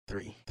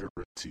3, 2,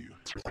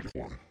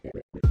 1.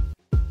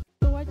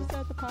 So why'd you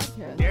start the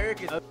podcast?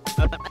 Derek is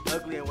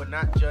ugly and would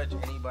not judge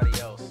anybody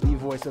else. The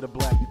voice of the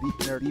black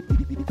nerd.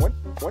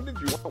 When did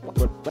you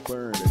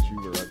learn that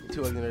you were ugly?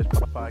 Two Ugly Nerds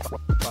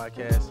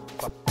podcast.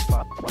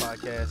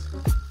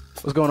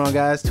 What's going on,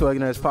 guys? Two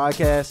Ugly Nerds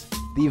podcast,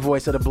 the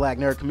voice of the black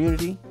nerd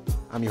community.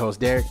 I'm your host,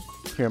 Derek.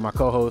 Here are my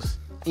co-hosts,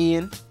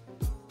 Ian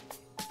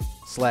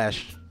 /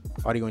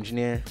 audio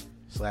engineer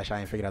 / I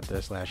ain't figured out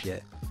the /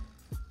 yet.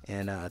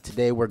 And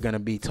today we're going to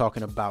be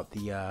talking about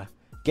the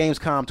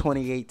Gamescom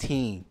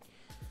 2018.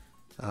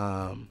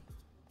 I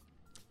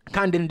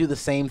kind of didn't do the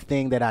same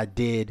thing that I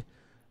did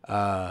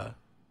for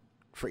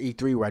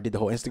E3, where I did the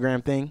whole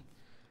Instagram thing.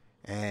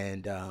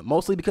 And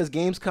mostly because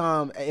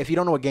Gamescom, if you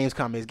don't know what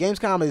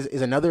Gamescom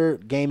is another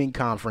gaming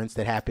conference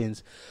that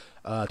happens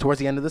towards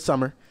the end of the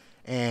summer.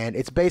 And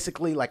it's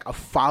basically like a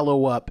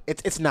follow-up.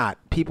 It's not.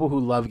 People who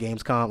love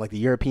Gamescom, like the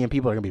European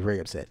people, are going to be very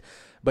upset.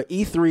 But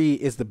E3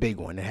 is the big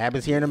one. It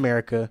happens here in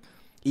America.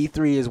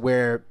 E3 is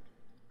where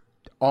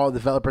all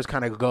developers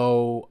kind of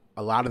go.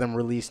 A lot of them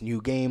release new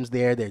games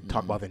there. They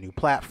talk about their new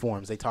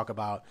platforms. They talk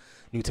about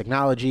new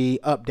technology,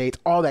 updates,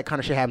 all that kind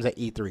of shit happens at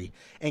E3.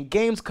 And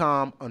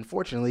Gamescom,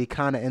 unfortunately,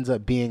 kind of ends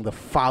up being the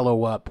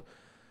follow-up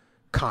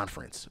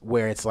conference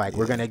where it's like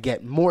we're going to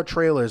get more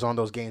trailers on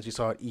those games we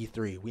saw at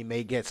E3. We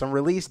may get some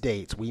release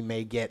dates. We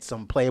may get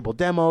some playable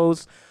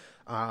demos.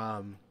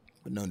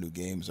 But no new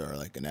games are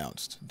like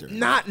announced.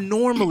 Not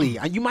normally.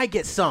 You might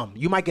get some.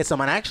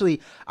 And actually,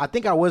 I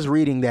think I was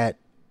reading that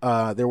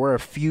there were a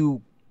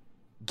few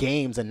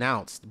games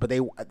announced, but they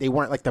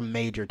weren't like the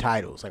major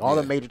titles. Like all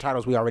the major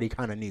titles we already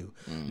kind of knew.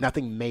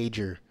 Nothing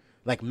major,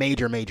 like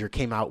major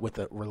came out with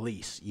a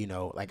release. You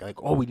know, like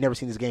oh, we'd never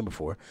seen this game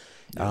before.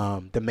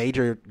 The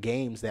major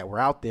games that were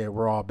out there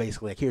were all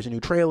basically like here's a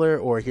new trailer,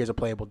 or here's a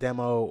playable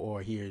demo,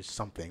 or here's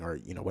something, or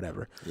you know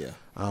whatever.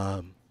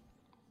 Yeah.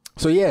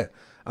 So yeah.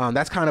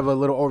 That's kind of a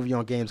little overview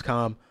on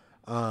Gamescom.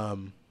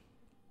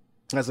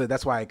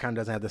 That's why it kind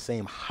of doesn't have the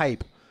same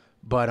hype.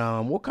 But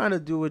we'll kind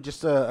of do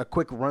just a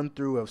quick run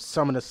through of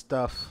some of the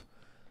stuff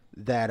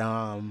that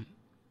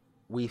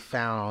we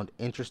found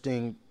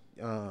interesting.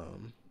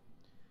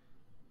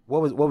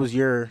 What was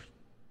your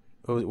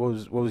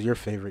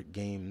favorite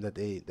game that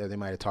they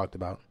might have talked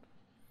about?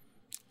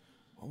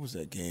 What was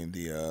that game?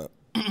 The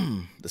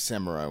the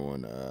samurai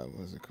one. What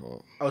was it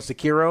called? Oh,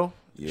 Sekiro.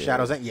 Yeah.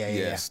 Shadows End.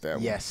 Yes, that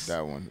one.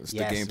 That one. It's the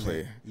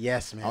gameplay. Man.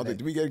 Yes, man.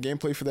 Did we get a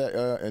gameplay for that?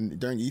 And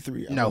during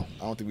E3? No,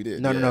 I don't think we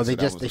did. No.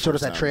 They showed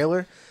us that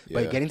trailer,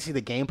 but getting to see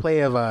the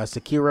gameplay of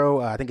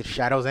Sekiro, I think it's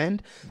Shadows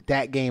End.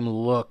 That game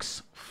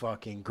looks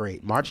fucking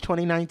great. March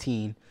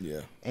 2019.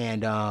 Yeah.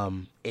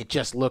 And it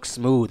just looks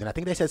smooth. And I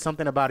think they said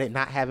something about it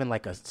not having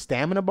like a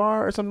stamina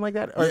bar or something like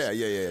that. Or,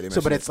 yeah.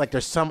 So, but it's like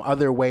there's some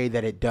other way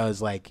that it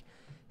does like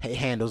it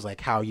handles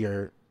like how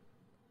you're.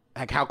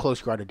 Like how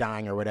close you are to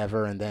dying or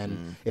whatever, and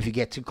then if you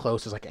get too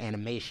close, there's like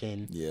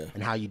animation,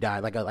 and how you die,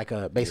 like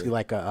a basically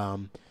like a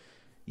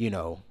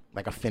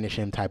like a finish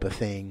him type of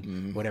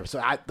thing, whatever. So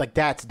I like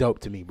that's dope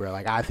to me, bro.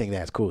 Like I think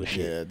that's cool as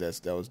shit. Yeah,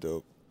 that was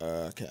dope.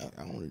 I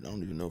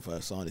don't even know if I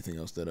saw anything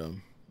else that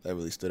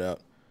really stood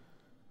out.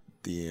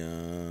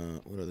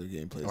 What other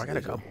gameplays? Oh, I got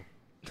a couple.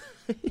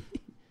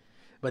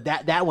 But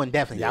that one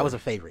definitely that was a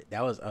favorite.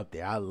 That was up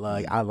there. I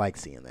like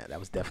seeing that. That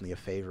was definitely a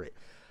favorite.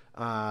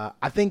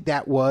 I think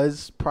that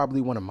was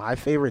probably one of my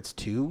favorites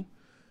too.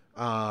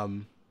 I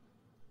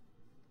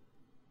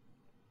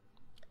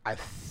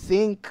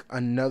think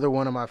another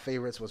one of my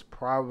favorites was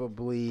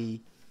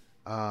probably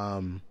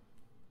Fallout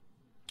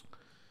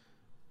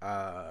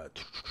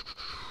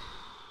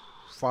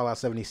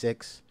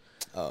 76.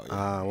 Oh,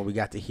 yeah. When we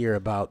got to hear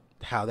about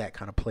how that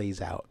kind of plays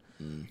out.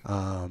 We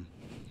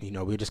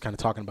were just kind of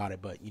talking about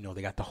it, but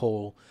they got the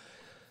whole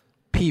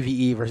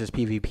PvE versus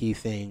PvP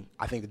thing.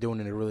 I think they're doing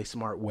it in a really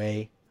smart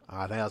way.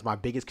 I think that was my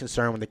biggest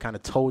concern when they kind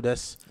of told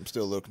us. I'm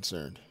still a little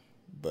concerned,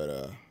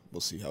 but we'll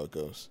see how it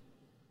goes.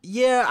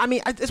 Yeah, I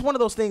mean, it's one of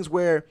those things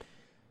where,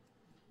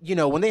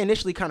 when they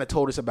initially kind of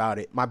told us about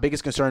it, my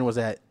biggest concern was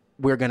that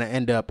we're going to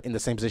end up in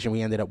the same position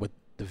we ended up with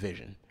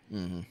Division.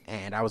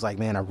 And I was like,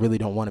 man, I really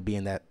don't want to be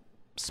in that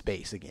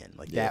space again.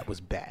 Like, that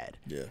was bad.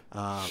 Yeah.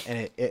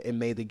 And it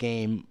made the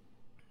game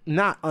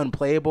not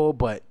unplayable,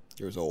 but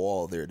there was a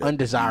wall there.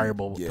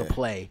 Undesirable to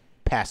play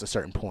past a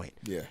certain point.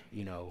 Yeah.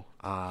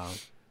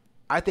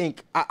 I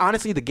think,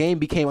 honestly, the game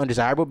became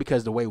undesirable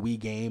because the way we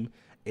game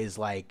is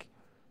like,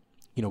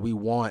 we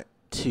want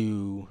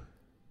to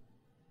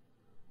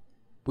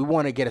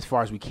get as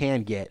far as we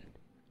can get.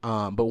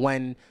 But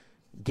when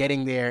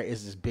getting there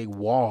is this big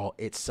wall,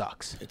 it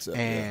sucks.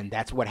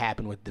 That's what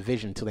happened with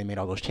Division until they made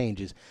all those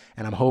changes.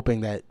 And I'm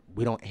hoping that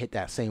we don't hit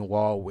that same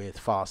wall with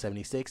Fallout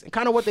 76. And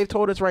kind of what they've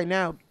told us right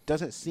now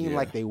doesn't seem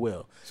like they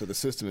will. So the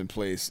system in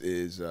place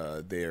is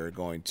they're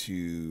going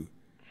to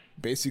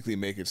basically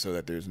make it so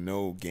that there's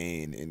no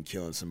gain in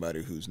killing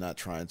somebody who's not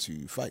trying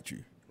to fight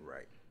you.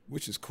 Right.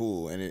 Which is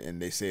cool.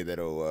 And they say that,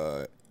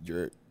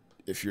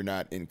 if you're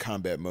not in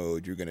combat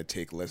mode, you're going to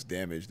take less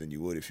damage than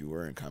you would if you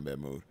were in combat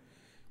mode.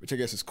 which I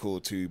guess is cool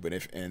too. But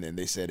and then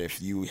they said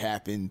if you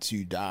happen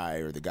to die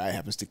or the guy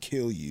happens to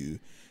kill you,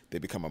 they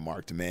become a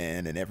marked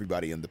man, and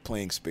everybody in the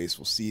playing space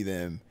will see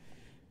them,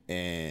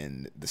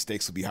 and the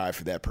stakes will be high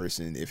for that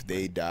person. If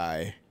they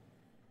die,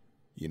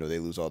 you know, they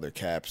lose all their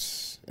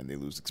caps and they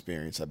lose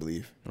experience, I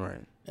believe. Right.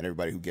 And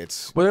everybody who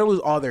gets Well, they lose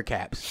all their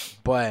caps,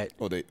 but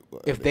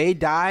if they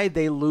die,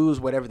 they lose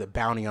whatever the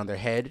bounty on their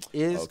head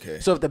is. Okay.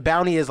 So if the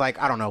bounty is like,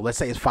 I don't know, let's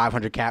say it's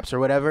 500 caps or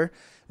whatever,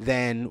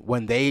 then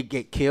when they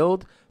get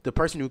killed, the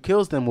person who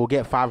kills them will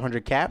get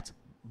 500 caps,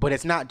 but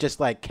it's not just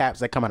like caps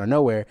that come out of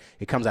nowhere.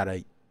 It comes out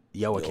of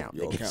Yo account.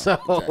 So,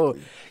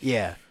 exactly.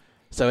 Yeah.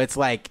 So it's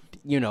like,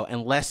 you know,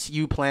 unless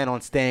you plan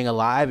on staying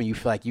alive and you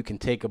feel like you can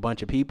take a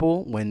bunch of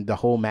people when the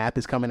whole map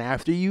is coming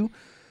after you,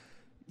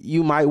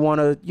 you might want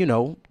to, you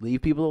know,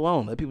 leave people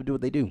alone. Let people do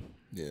what they do.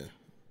 Yeah.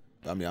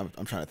 I mean,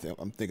 I'm trying to think.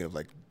 I'm thinking of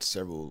like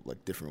several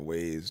like different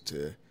ways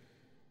to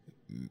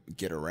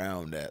get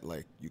around that.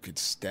 Like you could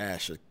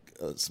stash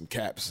some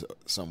caps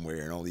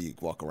somewhere and only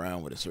walk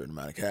around with a certain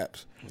amount of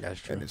caps. That's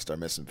true. And then start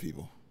messing with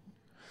people.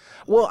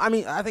 Well, I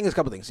mean, I think there's a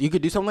couple things. You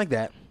could do something like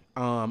that.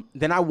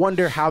 Then I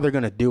wonder how they're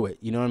going to do it.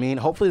 You know what I mean?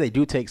 Hopefully they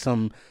do take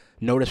some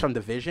notice from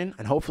Division,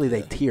 and hopefully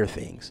they tier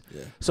things.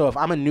 Yeah. So if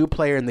I'm a new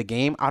player in the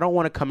game, I don't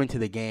want to come into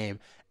the game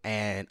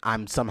and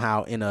I'm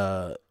somehow in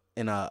a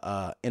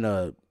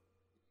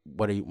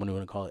what do you want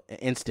to call it? An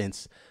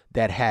instance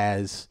that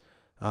has,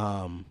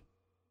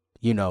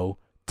 you know,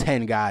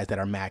 10 guys that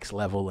are max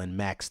level and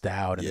maxed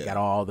out and they got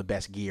all the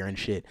best gear and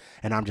shit,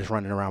 and I'm just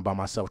running around by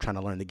myself trying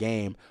to learn the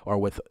game, or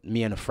with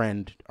me and a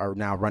friend are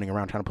now running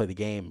around trying to play the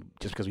game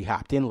just because we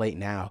hopped in late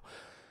now.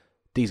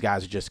 These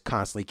guys are just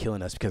constantly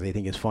killing us because they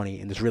think it's funny,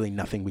 and there's really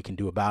nothing we can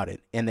do about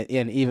it. And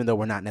even though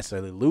we're not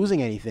necessarily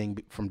losing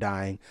anything from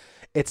dying,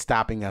 it's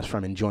stopping us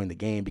from enjoying the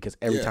game because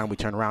every time we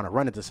turn around and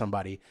run into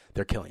somebody,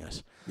 they're killing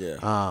us.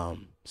 Yeah.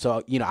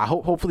 So, you know, I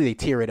hopefully they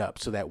tier it up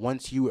so that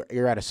once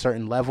you're at a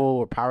certain level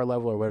or power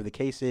level or whatever the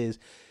case is,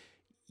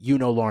 you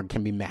no longer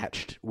can be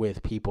matched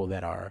with people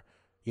that are,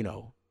 you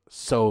know,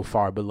 so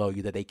far below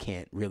you that they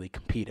can't really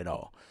compete at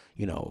all.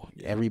 You know,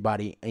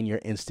 everybody in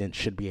your instance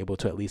should be able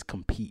to at least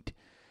compete.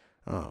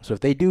 So if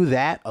they do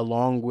that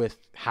along with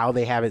how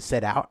they have it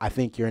set out, I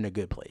think you're in a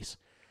good place.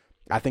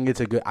 I think it's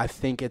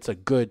a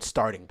good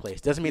starting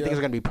place. Doesn't mean things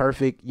are going to be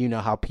perfect. You know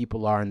how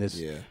people are in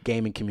this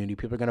gaming community.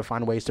 People are going to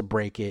find ways to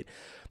break it.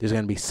 There's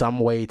going to be some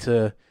way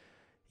to,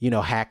 you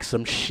know, hack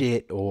some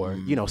shit or,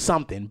 you know,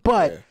 something.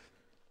 But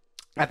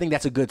I think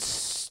that's a good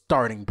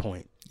starting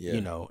point, you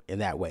know, in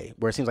that way,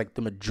 where it seems like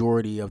the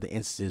majority of the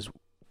instances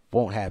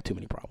won't have too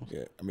many problems.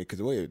 Yeah. I mean, because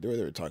the way they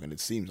were talking, it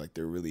seems like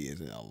there really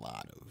isn't a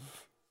lot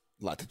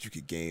that you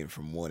could gain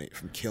from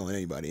killing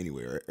anybody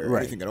anywhere or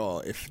anything at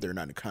all if they're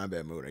not in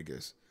combat mode, I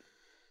guess.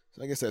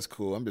 So I guess that's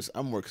cool.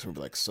 I'm more concerned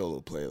with like solo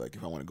play. Like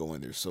if I want to go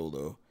in there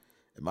solo,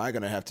 am I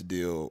gonna have to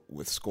deal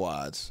with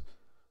squads?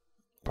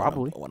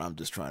 Probably. When I'm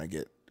just trying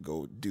to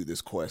go do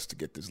this quest to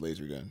get this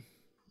laser gun.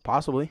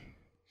 Possibly.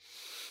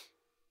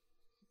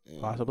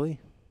 Possibly.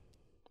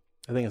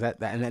 I think it's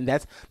that and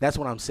that's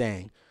what I'm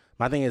saying.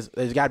 My thing is,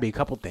 there's got to be a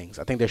couple things.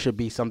 I think there should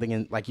be something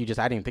in, like I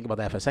didn't even think about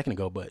that for a second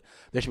ago, but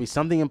there should be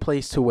something in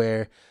place to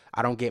where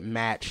I don't get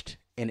matched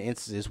in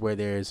instances where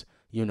there's,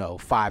 you know,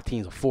 5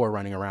 teams of 4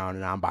 running around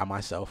and I'm by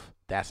myself.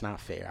 That's not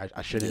fair.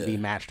 I shouldn't be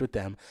matched with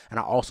them. And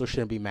I also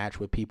shouldn't be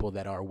matched with people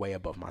that are way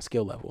above my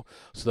skill level.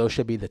 So those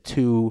should be the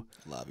two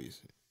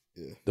lobbies.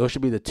 Yeah. Those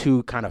should be the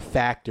two kind of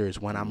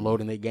factors when I'm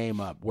loading the game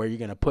up. Where you're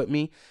going to put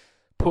me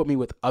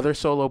with other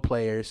solo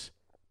players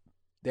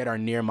that are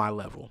near my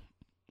level.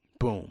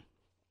 Boom.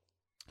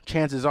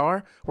 Chances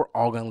are we're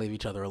all going to leave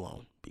each other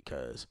alone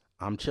because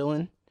I'm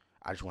chilling.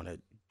 I just want to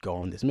go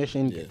on this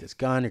mission, get this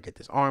gun or get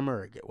this armor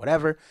or get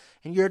whatever.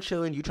 And you're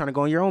chilling. You're trying to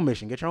go on your own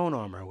mission, get your own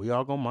armor. We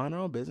all go mind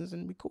our own business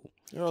and be cool.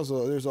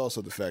 There's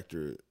also the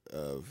factor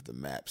of the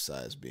map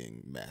size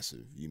being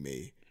massive.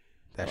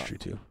 That's true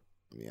too.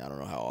 I mean, I don't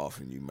know how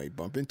often you might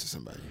bump into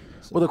somebody.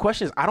 So. Well, the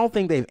question is, I don't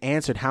think they've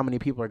answered how many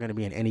people are going to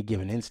be in any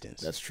given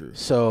instance. That's true.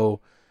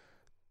 So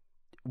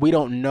we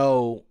don't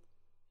know.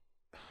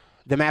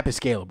 The map is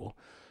scalable.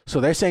 So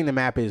they're saying the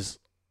map is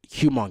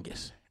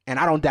humongous. And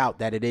I don't doubt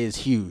that it is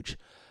huge.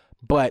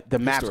 But the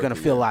map's going to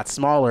feel a lot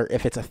smaller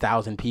if it's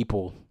 1,000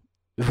 people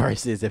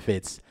versus if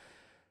it's,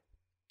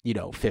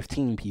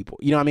 15 people.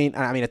 You know what I mean?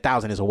 I mean,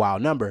 1,000 is a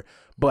wild number.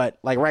 But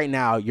like right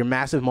now, your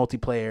massive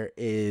multiplayer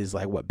is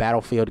like what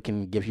Battlefield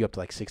can give you up to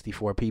like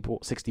 64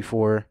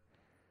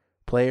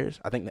 players.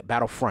 I think that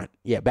Battlefront.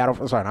 Yeah,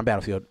 not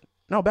Battlefield.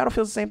 No,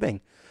 Battlefield's the same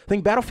thing. I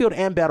think Battlefield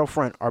and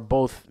Battlefront are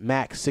both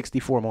max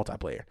 64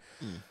 multiplayer.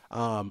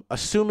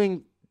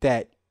 Assuming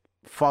that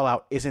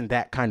Fallout isn't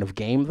that kind of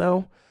game,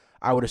 though,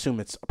 I would assume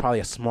it's probably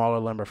a smaller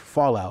number for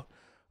Fallout.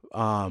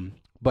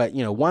 But,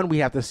 one, we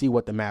have to see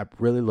what the map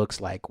really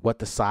looks like, what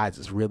the size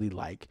is really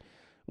like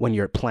when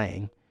you're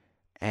playing.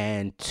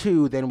 And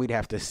 2, then we'd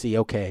have to see,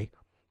 okay,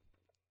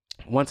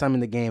 once I'm in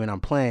the game and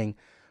I'm playing,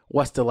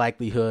 what's the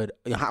likelihood,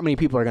 how many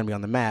people are going to be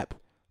on the map?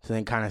 So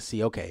then kind of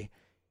see, okay,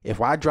 if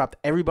I dropped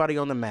everybody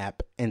on the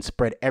map and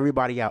spread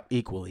everybody out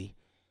equally,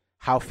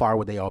 how far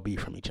would they all be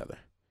from each other?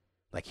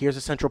 Like, here's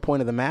a central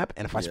point of the map,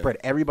 and if I Yeah. spread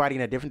everybody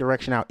in a different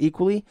direction out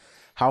equally,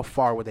 how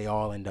far would they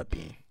all end up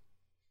being?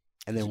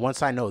 And then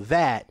once I know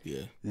that,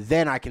 Yeah.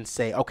 then I can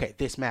say, okay,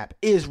 this map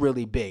is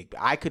really big.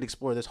 I could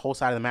explore this whole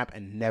side of the map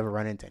and never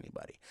run into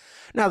anybody.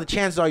 Now, the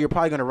chances are you're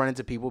probably going to run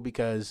into people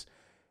because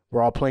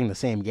we're all playing the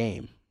same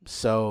game.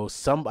 So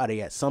somebody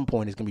at some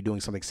point is going to be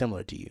doing something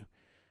similar to you.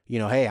 You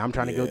know, hey, I'm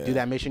trying to go do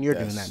that mission. You're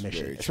doing that's that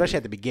mission, very especially true.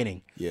 at the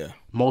beginning. Yeah.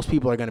 Most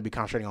people are going to be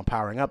concentrating on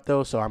powering up,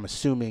 though. So I'm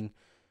assuming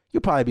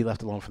you'll probably be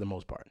left alone for the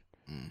most part.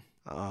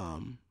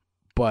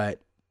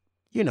 But,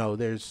 you know,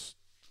 there's,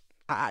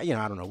 I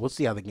don't know. We'll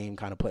see how the game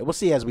kind of plays. We'll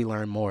see as we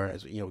learn more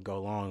as we go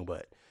along.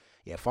 But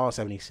yeah, Fallout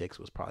 76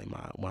 was probably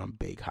my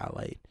big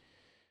highlight.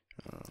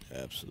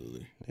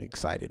 Absolutely.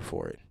 Excited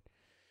for it.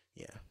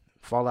 Yeah,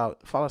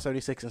 Fallout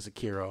 76 and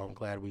Sekiro. I'm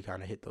glad we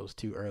kind of hit those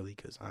two early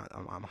because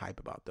I'm hype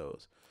about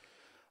those.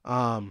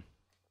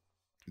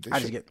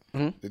 Did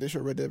they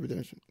show Red Dead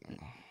Redemption?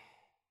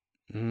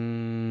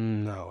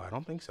 No, I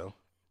don't think so.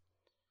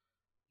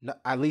 No,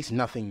 at least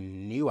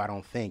nothing new, I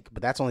don't think.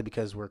 But that's only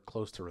because we're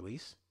close to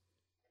release.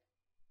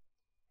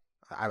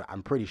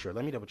 I'm pretty sure.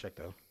 Let me double check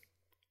though.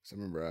 So I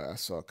remember I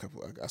saw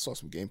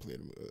some gameplay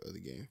of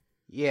the game.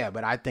 Yeah,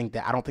 but I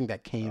don't think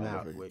that came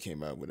out It with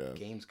came out with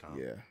Gamescom.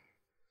 Yeah,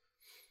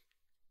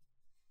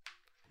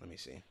 Let me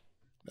see.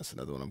 that's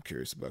another one I'm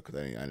curious about because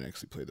I didn't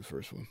actually play the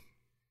first one.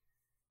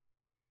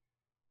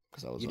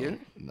 Because I was You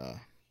didn't? Nah,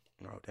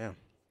 Oh damn.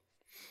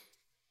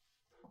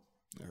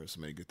 I heard so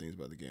many good things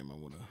about the game. I'll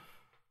try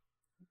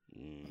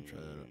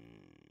that out.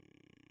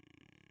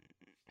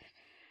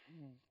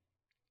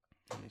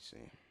 Let me see.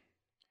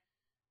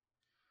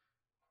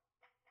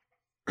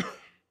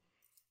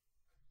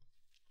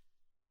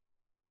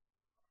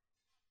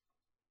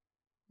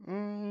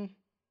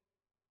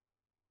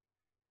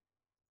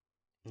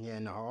 Yeah,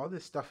 no, all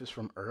this stuff is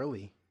from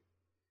early.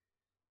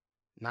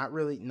 Not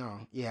really,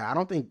 no. Yeah, I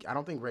don't think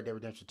Red Dead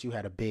Redemption 2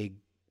 had a big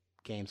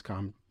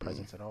Gamescom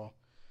presence at all.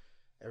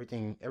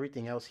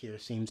 Everything else here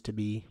seems to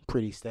be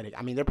pretty steady.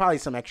 I mean, there are probably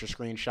some extra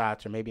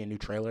screenshots or maybe a new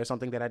trailer or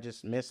something that I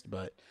just missed,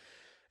 but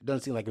it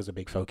doesn't seem like it was a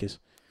big focus.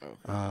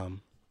 Okay.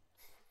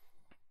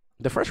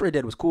 The first Red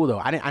Dead was cool though.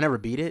 I never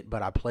beat it,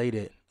 but I played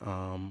it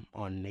on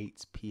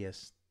Nate's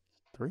PS3.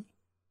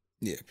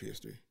 Yeah,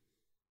 PS3.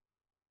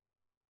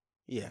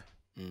 Yeah,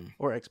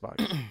 or Xbox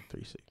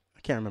 360.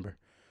 I can't remember.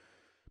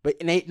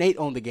 But Nate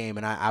owned the game,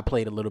 and I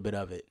played a little bit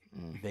of it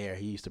there.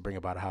 He used to bring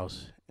about a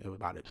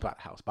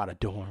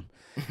dorm,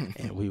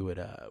 and we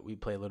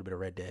play a little bit of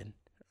Red Dead.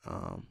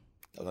 That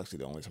was actually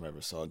the only time I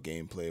ever saw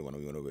gameplay when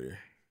we went over there.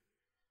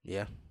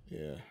 Yeah.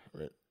 Yeah,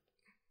 right.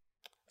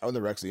 I was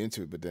never actually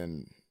into it, but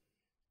then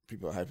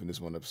people are hyping this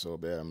one up so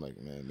bad. I'm like,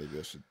 man, maybe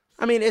I should.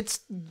 I mean,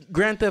 it's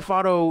Grand Theft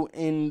Auto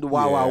in the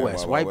Wild Wild West.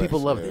 Wild White Wild people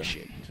West, love yeah. this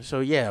shit.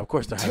 So yeah, of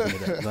course they're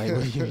hyping it up. Like,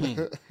 what do you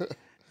mean?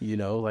 You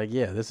know, like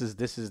yeah, this is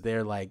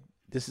their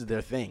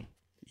thing.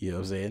 You know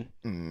what I'm saying?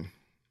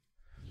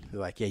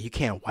 They're like, yeah, you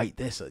can't white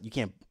this. You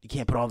can't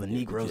put all the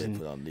Negroes in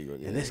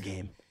this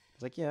game.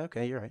 It's like, yeah,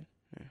 okay, you're right.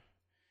 Yeah.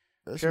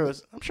 I'm sure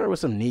it was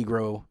some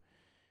Negro,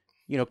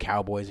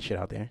 cowboys and shit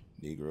out there.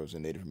 Negroes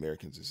and Native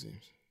Americans, it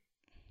seems.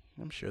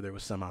 I'm sure there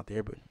was some out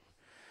there, but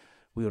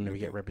we will never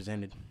get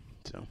represented.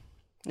 So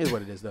it is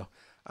what it is, though.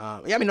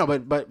 Yeah, I mean, no,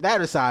 but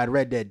that aside,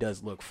 Red Dead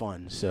does look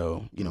fun.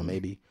 So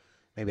maybe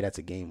that's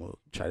a game we'll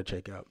try to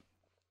check out.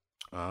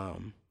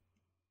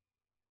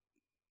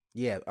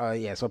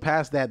 Yeah. So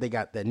past that, they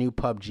got the new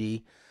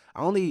PUBG.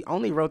 I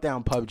only wrote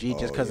down PUBG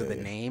just because of the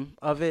name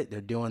of it.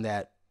 They're doing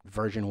that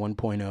version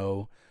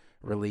 1.0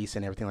 release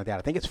and everything like that.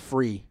 I think it's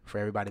free for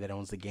everybody that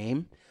owns the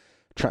game.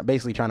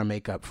 Basically trying to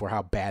make up for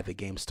how bad the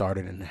game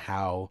started and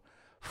how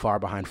far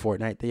behind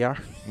Fortnite they are.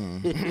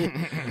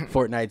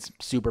 Fortnite's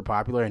super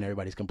popular and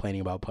everybody's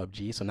complaining about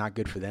PUBG, so not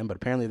good for them. But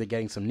apparently they're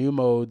getting some new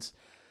modes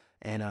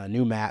and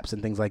new maps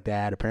and things like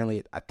that.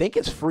 Apparently, I think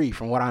it's free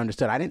from what I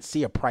understood. I didn't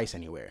see a price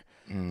anywhere.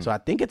 So I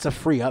think it's a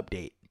free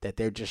update that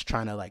they're just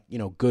trying to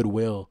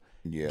goodwill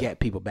get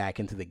people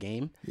back into the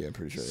game. Yeah, I'm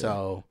pretty sure.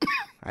 So,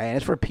 and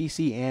it's for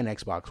PC and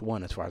Xbox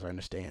One as far as I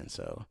understand.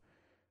 So,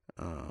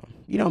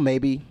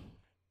 maybe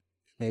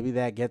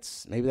that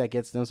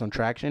gets them some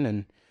traction,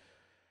 and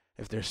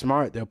if they're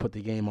smart, they'll put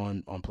the game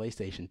on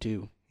PlayStation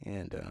too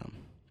and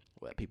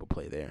let people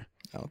play there.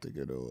 I don't think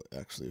it'll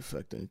actually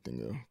affect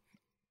anything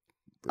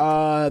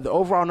though. The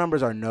overall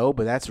numbers are no,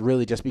 but that's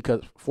really just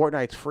because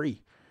Fortnite's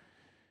free.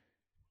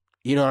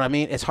 You know what I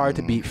mean? It's hard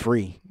to beat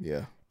free.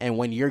 Yeah. And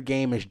when your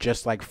game is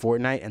just like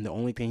Fortnite and the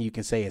only thing you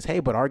can say is,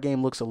 hey, but our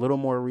game looks a little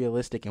more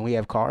realistic and we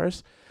have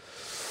cars,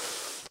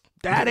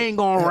 that ain't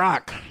going to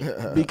rock.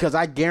 Because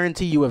I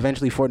guarantee you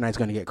eventually Fortnite's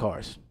going to get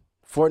cars.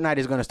 Fortnite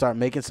is going to start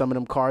making some of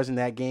them cars in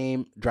that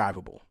game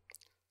drivable.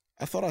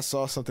 I thought I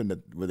saw something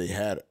where they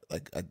had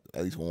like at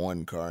least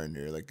one car in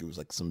there. Like it was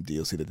like some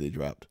DLC that they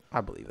dropped.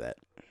 I believe that.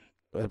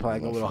 It's probably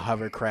like a little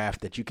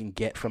hovercraft that you can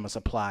get from a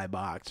supply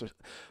box.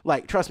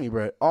 Like, trust me,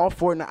 bro. All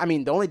Fortnite. I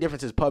mean, the only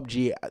difference is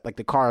PUBG. Like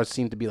the cars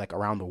seem to be like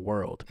around the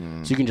world,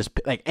 so you can just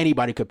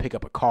anybody could pick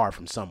up a car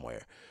from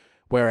somewhere.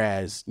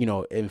 Whereas, you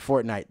know, in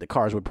Fortnite, the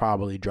cars would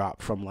probably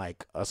drop from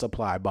like a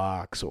supply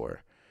box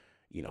or,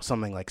 you know,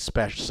 something like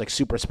special, like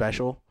super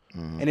special.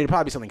 And it'd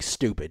probably be something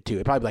stupid too.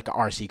 It'd probably be like an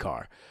RC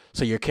car.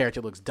 So your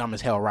character looks dumb as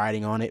hell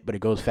riding on it, but it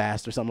goes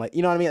fast or something like,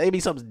 you know what I mean? It'd be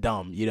something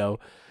dumb, you know?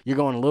 You're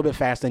going a little bit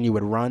faster than you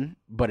would run,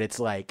 but it's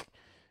like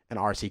an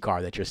RC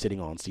car that you're sitting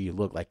on. So you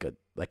look like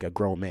a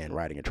grown man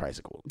riding a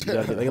tricycle. You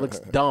know, like it looks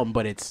dumb,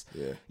 but it's,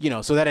 you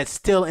know, so that it's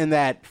still in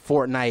that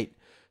Fortnite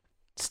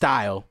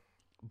style,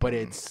 but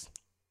it's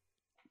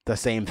the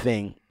same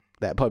thing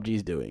that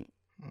PUBG's doing.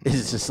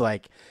 It's just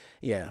like,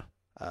 kind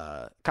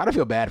of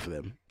feel bad for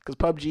them. Because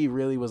PUBG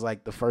really was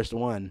like the first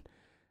one,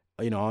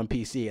 you know, on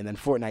PC, and then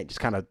Fortnite just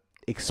kind of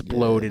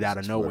exploded out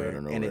of nowhere,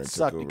 and it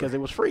sucked because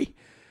it was free.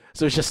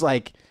 So it's just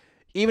like,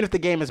 even if the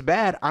game is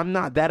bad, I'm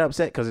not that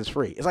upset because it's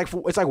free. It's like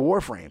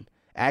Warframe.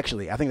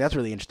 Actually, I think that's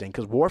really interesting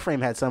because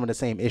Warframe had some of the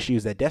same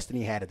issues that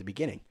Destiny had at the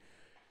beginning,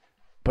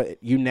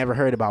 but you never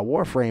heard about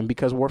Warframe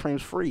because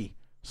Warframe's free.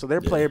 So their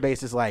player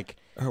base is like,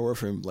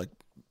 Warframe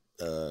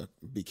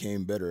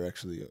became better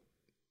actually.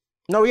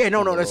 No.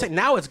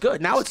 Now it's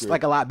good. Now it's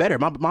like a lot better.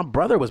 My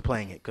brother was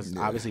playing it because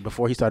obviously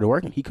before he started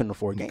working, he couldn't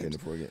afford games.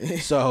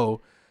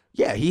 So,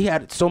 yeah, he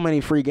had so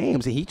many free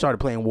games, and he started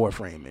playing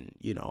Warframe. And,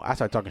 you know, I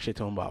started talking shit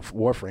to him about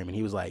Warframe, and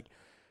he was like,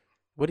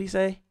 what did he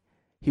say?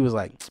 He was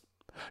like,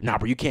 nah,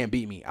 bro, you can't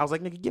beat me. I was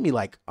like, nigga, give me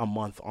like a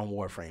month on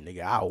Warframe,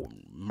 nigga. I'll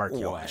murk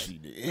your ass.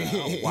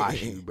 I'll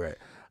wash you, bro.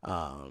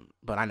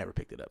 But I never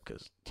picked it up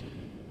because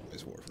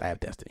I have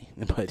Destiny.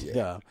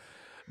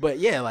 But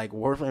yeah, like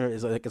Warframe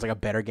is like, it's like a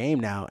better game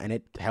now, and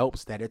it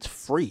helps that it's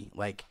free.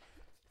 Like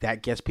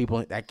that gets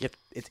people.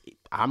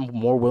 I'm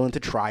more willing to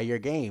try your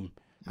game.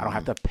 I don't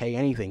have to pay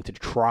anything to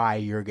try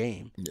your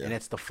game, and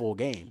it's the full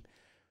game.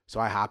 So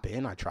I hop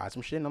in, I try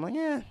some shit, and I'm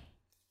like,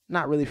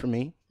 not really for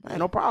me.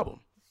 No problem.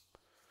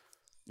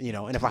 You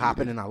know, and if I hop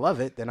in and I love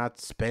it, then I'd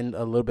spend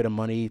a little bit of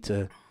money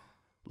to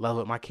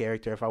level up my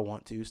character if I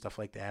want to, stuff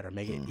like that, or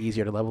make it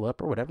easier to level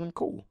up or whatever. And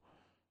cool,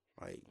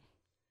 like,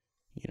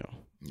 you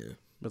know,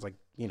 It's like,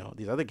 you know,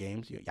 these other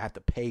games, you have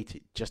to pay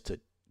just to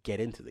get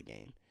into the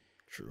game.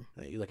 True.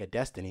 Like a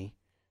Destiny.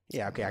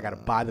 Yeah, okay, I got to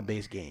buy the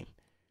base game.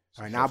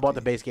 All right, now I bought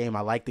the base game.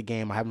 I like the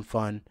game. I'm having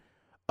fun.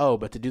 Oh,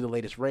 but to do the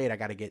latest raid, I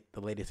got to get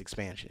the latest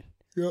expansion.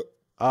 Yep.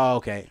 Oh,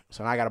 okay.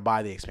 So now I got to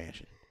buy the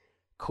expansion.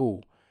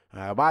 Cool.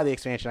 I buy the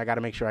expansion. I got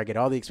to make sure I get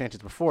all the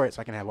expansions before it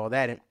so I can have all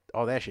that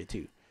shit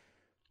too.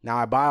 Now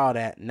I buy all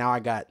that. Now I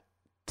got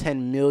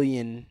 10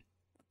 million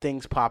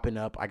things popping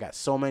up. I got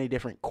so many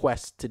different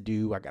quests to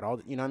do. I got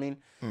all, you know what I mean?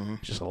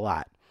 It's just a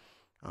lot.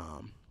 You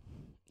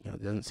know,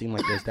 it doesn't seem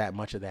like there's that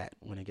much of that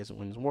when it's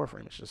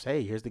Warframe. It's just,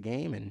 hey, here's the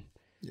game and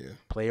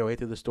play your way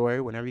through the story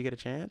whenever you get a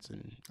chance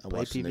and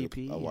play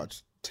PvP. I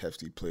watched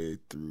Tefty play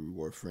through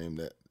Warframe.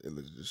 That it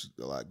was just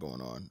a lot going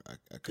on.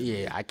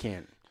 I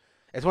can't.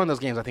 It's one of those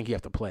games I think you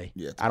have to play.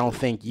 I don't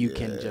think you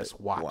can just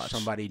watch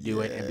somebody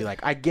do it and be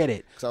like, I get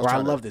it, or I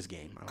love this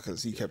game.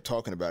 Because he kept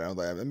talking about it. I was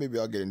like, maybe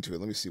I'll get into it.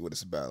 Let me see what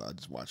it's about. I'll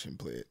just watch him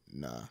play it.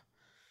 Nah,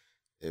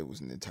 it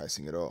wasn't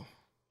enticing at all.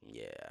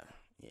 Yeah.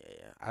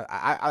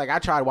 I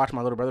tried to watch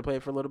my little brother play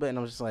it for a little bit, and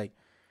I was just like,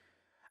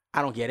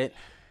 I don't get it.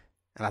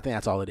 And I think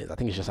that's all it is. I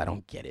think it's just I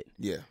don't get it.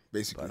 Yeah,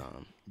 basically.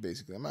 But,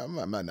 basically.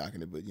 I'm not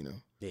knocking it, but, you know.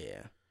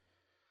 Yeah.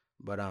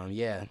 But,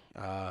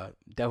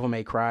 Devil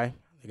May Cry.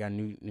 They got a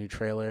new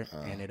trailer,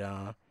 and it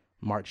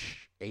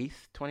March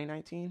 8th,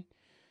 2019.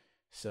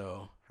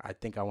 So I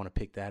think I want to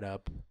pick that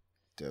up.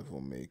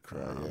 Devil May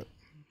Cry,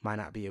 Might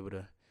not be able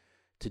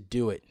to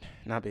do it.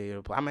 Not be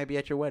able to play. I might be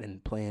at your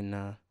wedding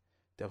playing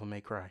Devil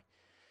May Cry.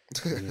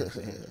 You know what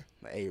I'm saying?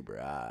 Like, hey, bro,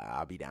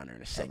 I'll be down there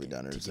in a second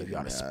to give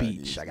y'all the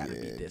speech. I got to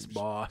beat this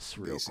boss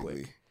real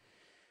quick.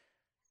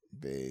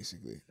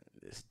 Basically.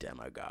 This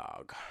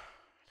demagogue.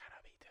 Gotta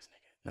beat this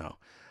nigga.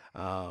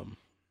 No.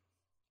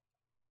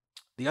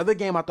 The other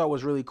game I thought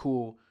was really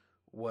cool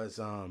was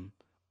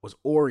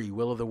Ori,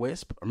 Will of the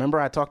Wisp. Remember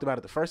I talked about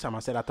it the first time. I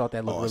said I thought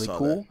that looked really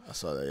cool. I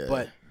saw that, yeah.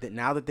 But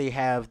now that they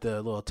have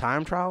the little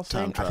time trials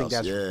thing, I think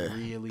that's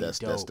really dope.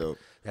 That's dope.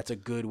 That's a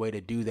good way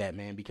to do that,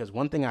 man. Because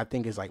one thing I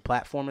think is like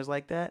platformers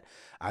like that,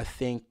 I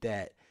think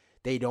that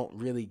they don't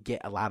really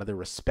get a lot of the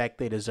respect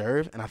they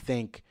deserve. And I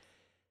think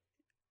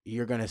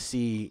you're going to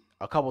see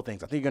a couple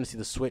things. I think you're going to see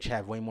the Switch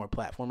have way more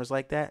platformers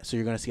like that. So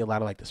you're going to see a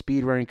lot of like the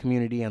speedrunning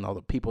community and all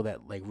the people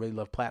that like really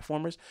love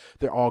platformers.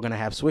 They're all going to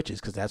have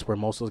Switches because that's where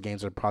most of those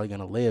games are probably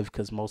going to live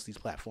because most of these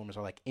platformers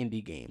are like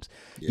indie games.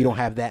 Yeah. You don't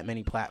have that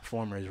many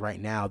platformers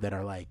right now that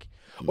are like,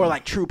 or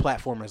like true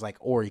platformers like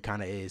Ori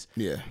kind of is.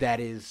 Yeah. That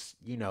is,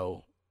 you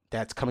know,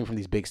 that's coming from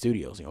these big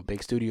studios. You know,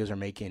 big studios are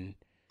making,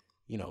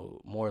 you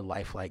know, more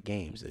lifelike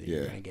games.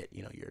 You're going to get,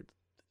 you know, your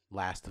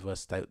Last of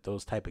Us,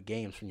 those type of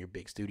games from your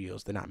big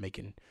studios. They're not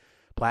making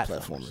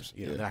platformers.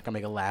 You know, they're not gonna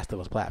make a Last of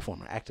Us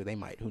platformer. Actually, they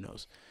might. Who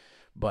knows?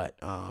 But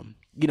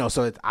you know,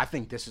 so I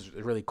think this is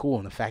really cool,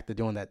 and the fact they're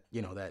doing that,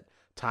 you know, that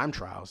time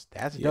trials,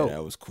 that's dope. Yeah,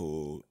 that was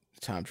cool.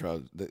 Time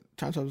trials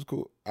was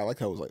cool. I like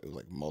how it was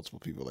like multiple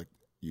people. Like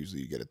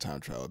usually you get a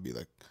time trial, it'd be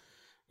like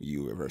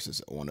you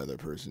versus one other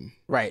person.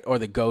 Right, or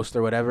the ghost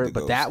or whatever.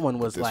 But that one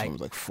was like,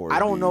 I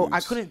don't know.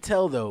 I couldn't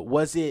tell though.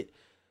 Was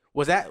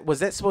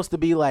that supposed to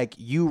be like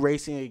you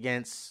racing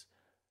against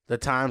the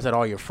times that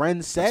all your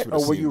friends set,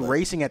 or were you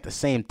racing at the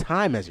same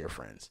time as your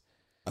friends?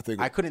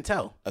 I couldn't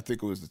tell. I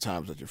think it was the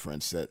times that your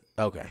friends set.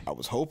 Okay. I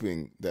was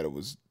hoping that it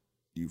was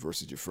you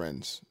versus your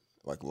friends,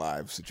 like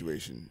live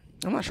situation.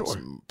 I'm not sure.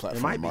 Some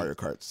platform Mario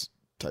Kart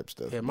type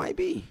stuff. It might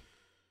be.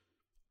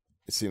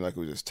 It seemed like it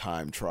was just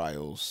time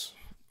trials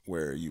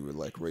where you were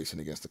like racing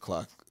against the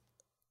clock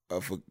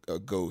of a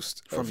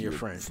ghost from your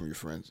friends. From your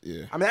friends,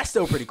 yeah. I mean, that's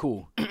still pretty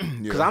cool.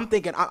 Because I'm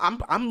thinking,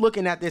 I'm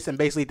looking at this and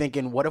basically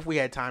thinking, what if we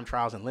had time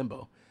trials in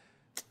Limbo?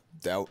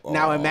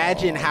 Now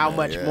imagine how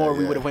much more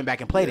we would have went back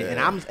and played it.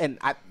 And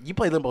you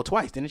played Limbo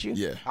twice, didn't you?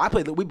 Yeah.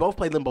 We both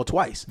played Limbo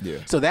twice. Yeah.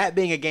 So that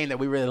being a game that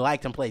we really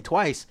liked and played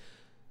twice,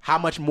 how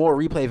much more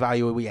replay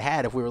value would we have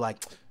had if we were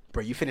like,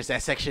 bro, you finished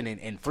that section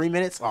in 3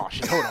 minutes? Oh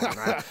shit, hold on.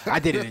 I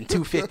did it in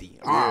 250.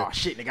 Oh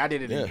shit, nigga, I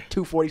did it in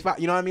 245.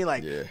 You know what I mean?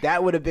 Like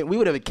that would have been, we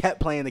would have kept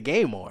playing the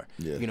game more.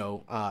 Yeah. You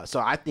know, so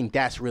I think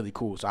that's really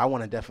cool. So I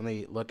want to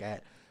definitely look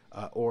at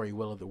Ori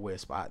Will of the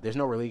Wisp. There's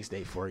no release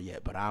date for it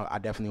yet, but I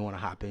definitely want to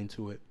hop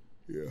into it.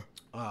 Yeah.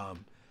 I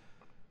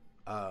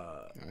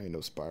didn't know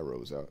Spyro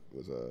was out.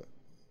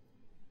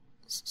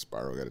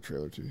 Spyro got a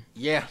trailer too?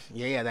 Yeah.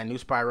 That new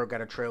Spyro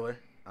got a trailer.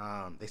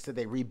 They said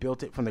they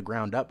rebuilt it from the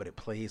ground up, but it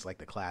plays like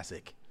the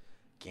classic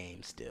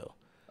game still.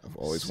 I've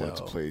always wanted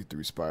to play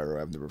through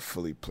Spyro. I've never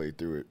fully played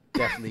through it.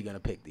 Definitely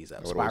gonna pick these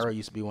up. Spyro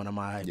used to be one of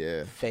my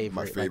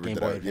favorite like Game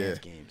Boy Advance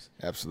games.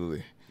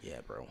 Absolutely. Yeah,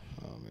 bro.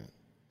 Oh man.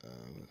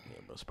 Yeah,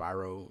 bro.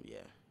 Spyro. Yeah.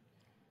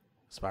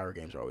 Spyro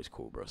games are always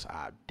cool, bro. So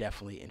I'm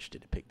definitely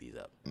interested to pick these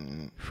up.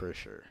 Mm-hmm. For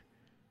sure.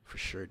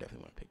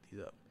 Definitely want to pick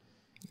these up.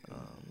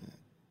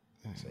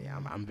 So yeah,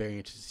 I'm very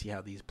interested to see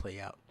how these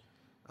play out.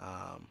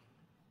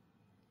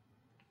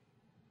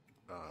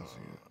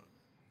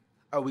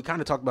 We kind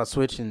of talked about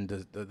Switch and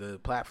the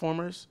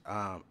platformers.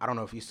 I don't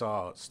know if you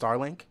saw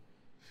Starlink.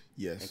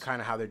 Yes. And kind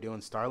of how they're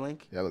doing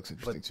Starlink. That looks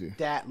interesting too.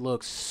 That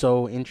looks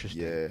so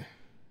interesting. Yeah.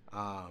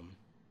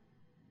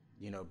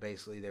 You know,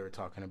 basically they were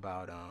talking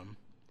about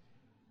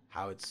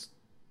how it's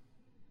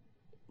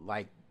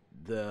like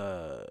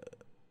the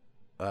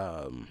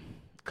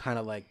kind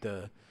of like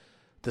the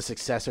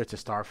successor to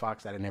Star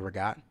Fox that I never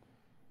got.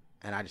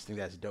 And I just think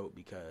that's dope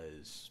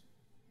because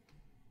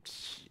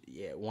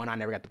I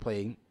never got to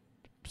play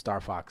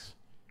Star Fox.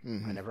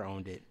 Mm-hmm. I never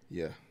owned it.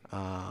 Yeah.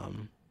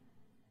 You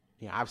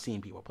know, I've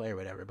seen people play or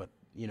whatever, but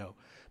you know,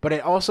 but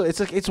it also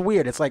it's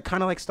weird. It's like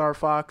kind of like Star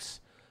Fox,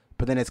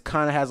 but then it's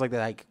kind of has like the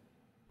like.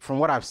 From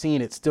what I've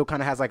seen, it still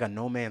kind of has like a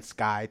No Man's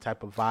Sky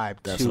type of vibe to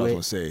it. That's what I was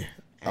going to say.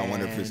 I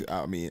wonder if it's,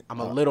 I'm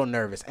a little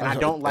nervous. And I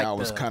don't like I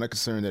was kind of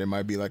concerned that it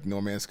might be like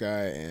No Man's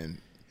Sky. And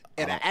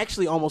it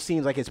actually almost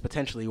seems like it's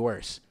potentially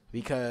worse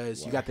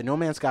because you got the No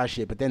Man's Sky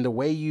shit, but then the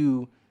way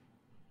you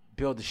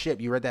build the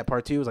ship, you read that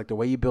part too, is like the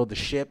way you build the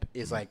ship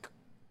is like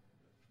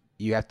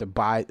you have to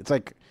buy, it's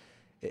like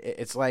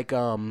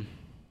what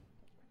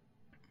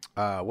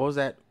was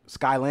that?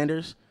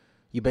 Skylanders.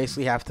 You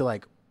basically have to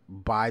like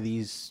buy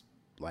these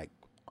like,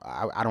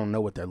 I don't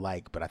know what they're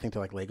like, but I think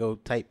they're like Lego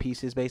type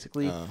pieces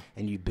basically,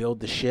 and you build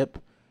the ship,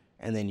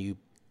 and then you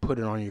put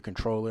it on your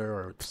controller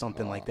or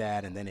something like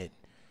that, and then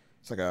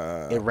it's like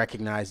it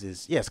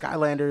recognizes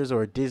Skylanders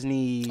or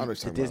Disney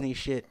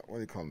shit. What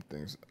do you call them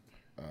things?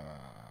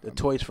 The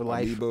Toys for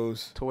Life,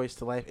 Amiibos, Toys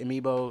to Life,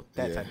 Amiibo,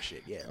 that type of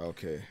shit. Yeah.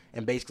 Okay.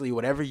 And basically,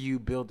 whatever you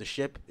build the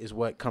ship is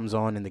what comes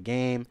on in the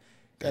game.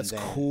 That's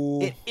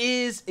cool. It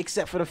is,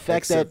 except for the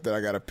fact that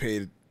I gotta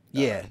pay.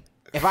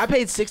 If I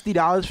paid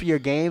 $60 for your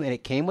game and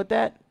it came with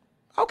that,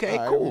 okay,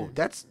 cool.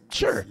 That's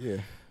sure. Yeah.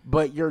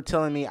 But you're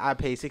telling me I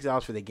paid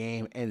 $60 for the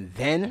game and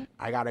then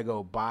I gotta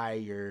go buy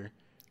your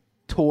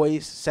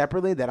toys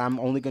separately that I'm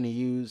only gonna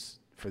use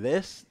for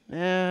this?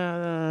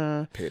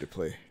 Pay to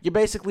play. You're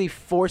basically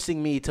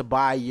forcing me to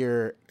buy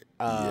your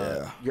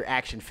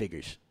action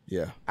figures.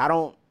 Yeah. I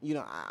don't.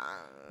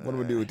 What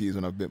do I do with these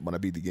when I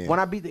beat the game?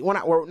 I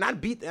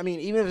mean,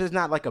 even if it's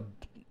not like a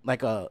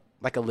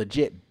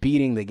legit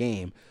beating the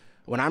game.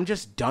 When I'm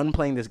just done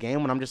playing this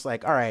game, when I'm just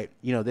like, all right,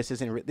 this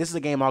is a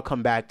game I'll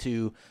come back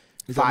to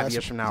 5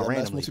 years from now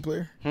randomly. Mass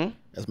multiplayer?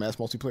 That's mass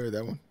multiplayer,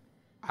 that one?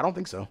 I don't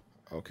think so.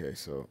 Okay,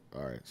 so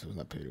all right, so it's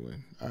not pay to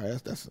win. All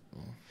right, that's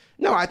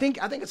No, I think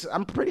it's.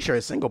 I'm pretty sure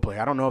it's single player.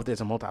 I don't know if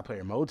there's a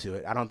multiplayer mode to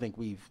it. I don't think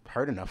we've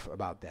heard enough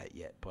about that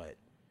yet, but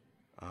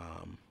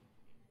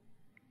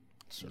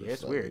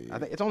it's weird. I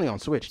think it's only on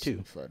Switch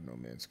too. No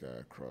Man's Sky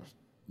cross.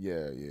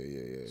 Yeah.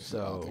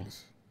 So.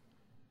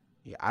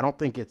 I don't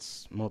think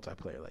it's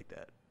multiplayer like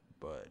that,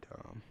 but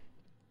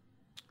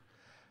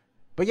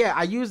yeah,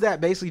 I use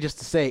that basically just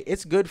to say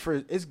it's good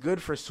for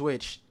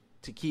Switch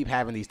to keep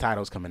having these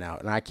titles coming out,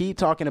 and I keep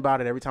talking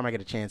about it every time I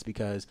get a chance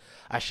because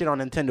I shit on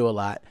Nintendo a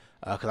lot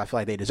because I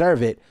feel like they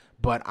deserve it,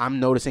 but I'm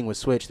noticing with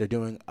Switch they're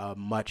doing a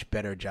much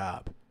better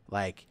job.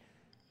 Like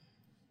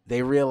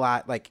they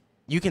realize, like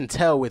you can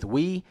tell with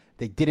Wii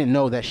they didn't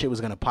know that shit was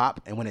gonna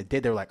pop, and when it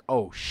did, they were like,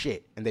 "Oh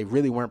shit!" and they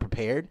really weren't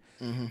prepared.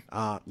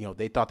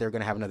 They thought they were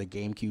gonna have another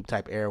GameCube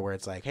type era where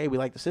it's like, "Hey, we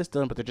like the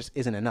system, but there just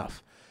isn't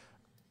enough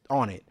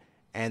on it."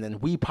 And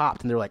then we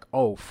popped, and they're like,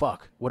 "Oh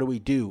fuck, what do we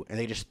do?" And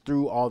they just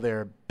threw all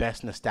their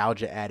best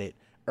nostalgia at it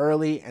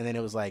early, and then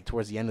it was like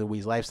towards the end of the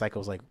Wii's life cycle,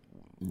 it was like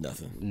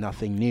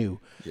nothing new.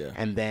 Yeah.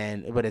 And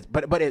then, but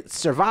it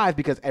survived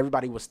because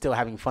everybody was still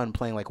having fun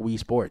playing like Wii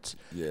Sports.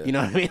 Yeah. You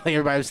know what I mean? Like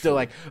everybody was still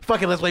like,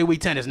 "Fuck it, let's play Wii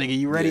Tennis, nigga.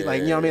 You ready?" Yeah.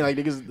 Like, you know what I mean? Like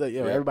niggas,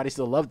 everybody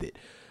still loved it.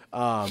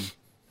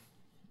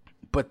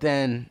 But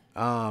then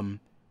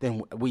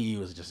Wii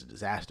was just a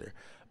disaster.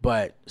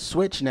 But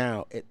Switch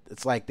now,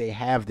 it's like they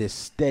have this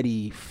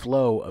steady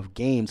flow of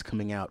games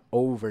coming out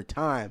over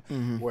time,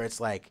 where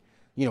it's like,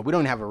 we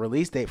don't have a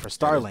release date for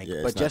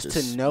Starlink, but just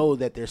to know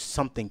that there's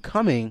something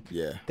coming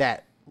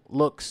that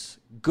looks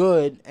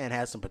good and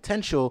has some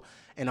potential,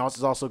 and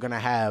is also going to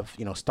have,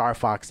 Star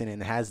Fox in it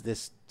and has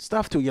this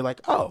stuff too. You're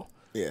like, oh,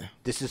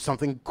 this is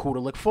something cool to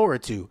look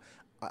forward to.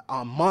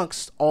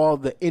 Amongst all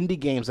the indie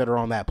games that are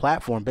on that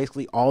platform,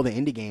 basically all the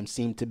indie games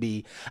seem to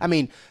be,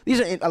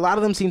 a lot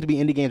of them seem to be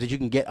indie games that you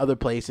can get other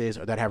places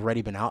or that have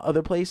already been out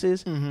other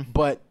places,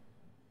 but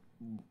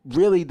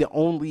really the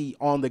only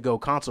on-the-go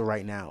console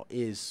right now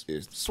is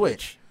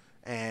Switch.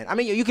 And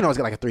you can always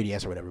get like a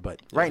 3DS or whatever, but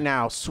right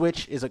now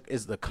Switch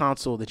is the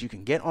console that you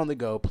can get on the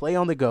go, play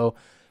on the go,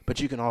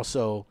 but you can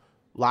also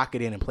lock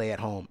it in and play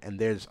at home, and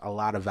there's a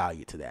lot of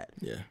value to that.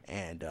 Yeah.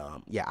 And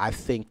I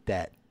think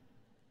that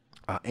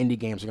indie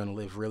games are going to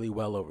live really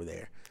well over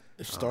there.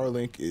 If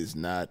Starlink is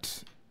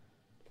not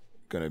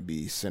going to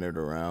be centered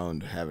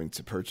around having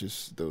to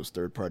purchase those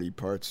third-party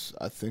parts,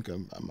 I think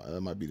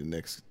that might be the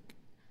next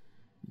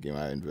game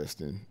I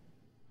invest in.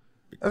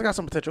 That's got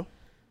some potential.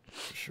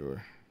 For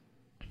sure.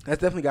 That's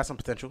definitely got some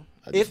potential.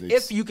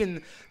 If you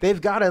can,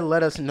 they've got to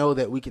let us know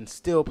that we can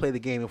still play the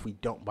game if we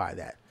don't buy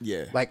that.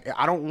 Yeah. Like,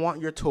 I don't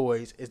want your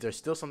toys. Is there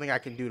still something I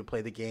can do to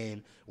play the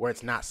game where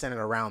it's not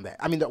centered around that?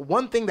 The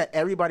one thing that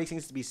everybody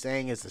seems to be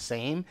saying is the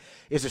same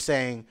is they're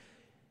saying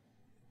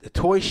the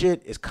toy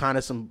shit is kind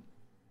of some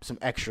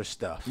extra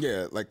stuff.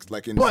 Yeah, but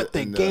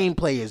the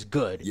gameplay is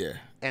good. Yeah.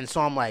 And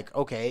so I'm like,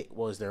 okay,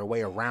 well, is there a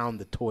way around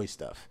the toy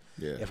stuff?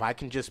 Yeah. If I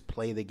can just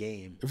play the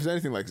game. If it's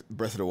anything like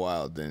Breath of the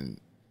Wild, then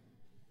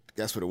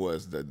that's what it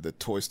was. The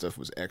toy stuff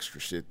was extra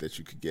shit that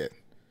you could get.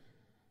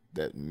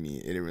 It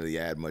didn't really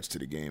add much to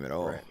the game at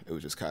all. Right. It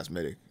was just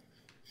cosmetic,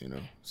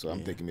 So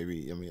I'm thinking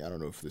maybe, I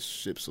don't know if the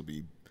ships will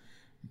be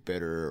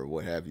better or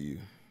what have you,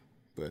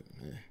 but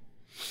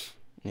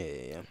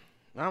yeah.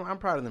 I'm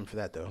proud of them for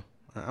that, though.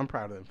 I'm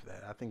proud of them for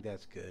that. I think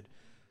that's good.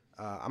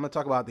 I'm gonna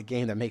talk about the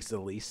game that makes the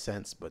least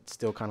sense, but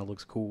still kind of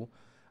looks cool.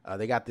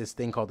 They got this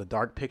thing called the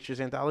Dark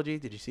Pictures Anthology.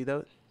 Did you see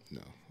that?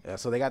 No. Yeah,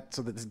 so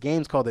this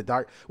game's called the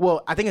Dark.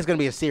 Well, I think it's gonna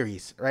be a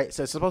series, right?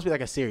 So it's supposed to be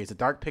like a series, the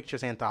Dark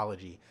Pictures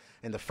Anthology,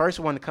 and the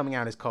first one coming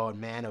out is called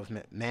Man of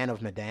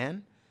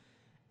Medan,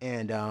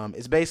 and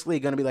it's basically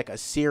gonna be like a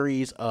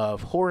series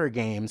of horror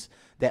games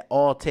that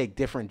all take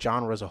different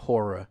genres of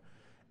horror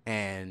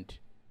and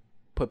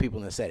put people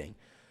in a setting.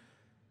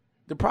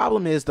 The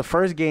problem is the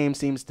first game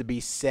seems to be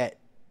set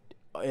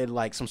in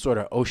like some sort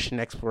of ocean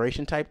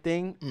exploration type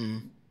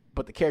thing,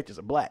 but the characters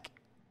are black.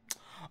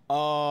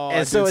 Oh,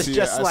 and so it's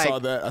just I saw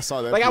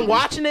that. Like, I'm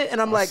watching it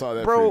and I'm like,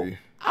 bro,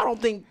 I don't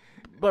think,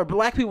 but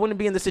black people wouldn't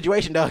be in this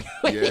situation, dog.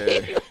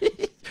 Yeah.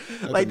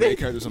 Like the main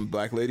character's some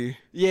black lady.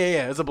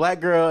 Yeah. It's a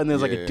black girl and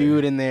there's like a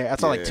dude in there. I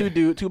saw like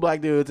two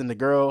black dudes, and the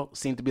girl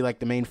seemed to be like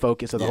the main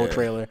focus of the whole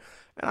trailer.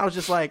 And I was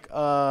just like,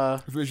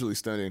 visually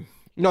stunning.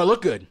 No, it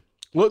looked good.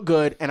 Looked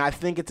good, and I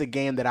think it's a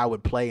game that I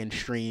would play and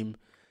stream.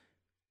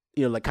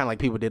 Like kind of like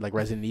people did like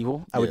Resident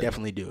Evil. I would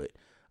definitely do it.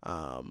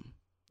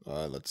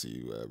 Let's see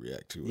you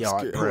react to a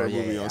horror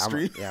movie on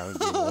stream. I would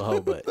be a little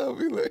hoe, but that'll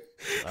be lit.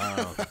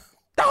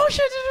 Oh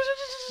shit!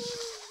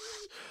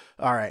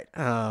 All right.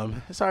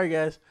 Sorry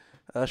guys.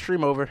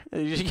 Stream over.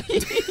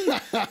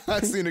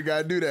 I seen a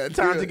guy do that.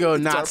 Time to go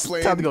not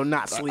sleep.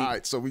 All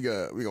right, so we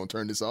gonna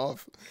turn this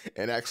off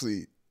and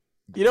actually.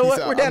 You know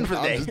what? We're done for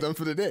the day. I'm just done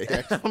for the day.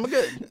 I'm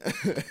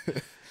good.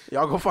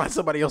 Y'all go find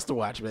somebody else to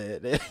watch, man.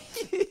 Man.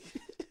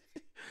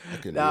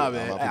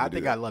 I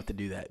think I'd love to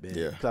do that, man.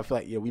 Yeah. Because I feel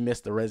like we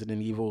missed the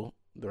Resident Evil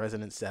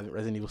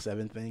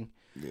 7 thing.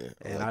 Yeah.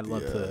 And I'd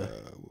love to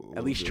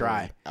at least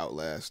try.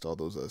 Outlast, all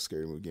those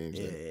scary movie games.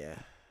 Yeah.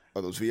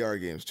 All those VR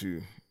games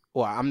too.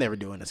 Well, I'm never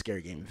doing a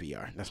scary game in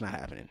VR. That's not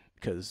happening.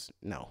 Because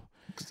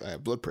I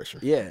have blood pressure.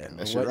 Yeah.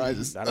 That shit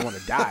rises. I don't want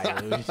to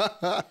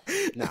die.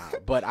 Nah,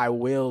 but I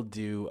will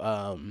do.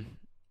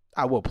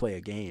 I will play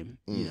a game.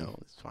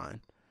 It's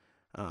fine.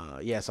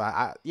 So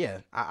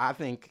I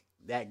think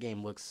that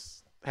game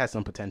has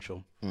some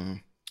potential.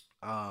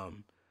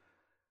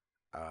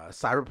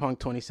 Cyberpunk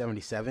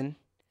 2077.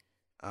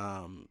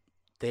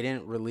 They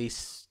didn't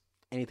release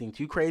anything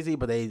too crazy,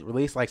 but they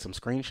released like some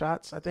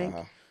screenshots. I think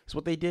is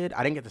what they did.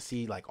 I didn't get to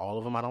see like all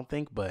of them. I don't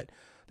think, but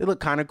they look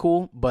kind of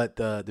cool. But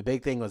the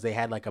big thing was they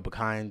had like a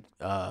behind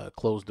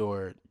closed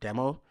door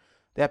demo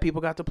that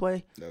people got to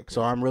play. Okay.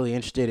 So I'm really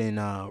interested in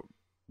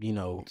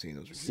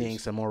seeing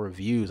some more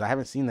reviews. I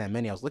haven't seen that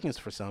many. I was looking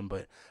for some,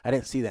 but I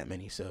didn't see that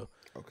many. So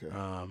Okay.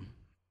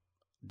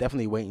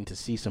 definitely waiting to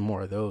see some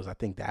more of those. I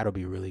think that'll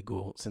be really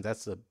cool since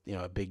that's a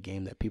big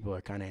game that people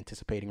are kind of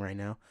anticipating right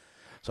now.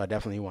 So I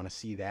definitely want to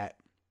see that.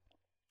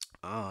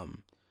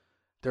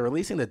 They're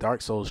releasing the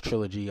Dark Souls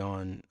trilogy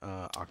on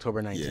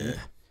October 19th,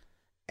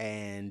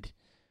 and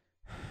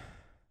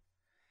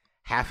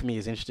half of me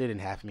is interested and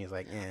half of me is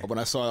like, eh. When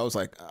I saw it, I was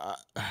like,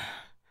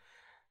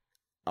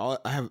 I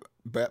have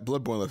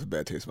Bloodborne left a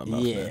bad taste in my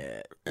mouth.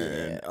 Yeah,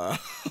 man. And,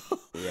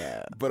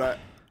 yeah. But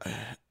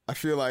I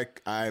feel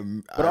like I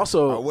would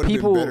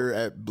have been better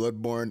at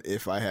Bloodborne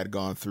if I had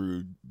gone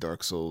through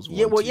Dark Souls 1.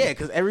 Yeah, well, yeah,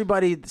 because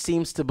everybody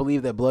seems to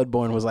believe that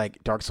Bloodborne was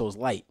like Dark Souls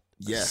Light.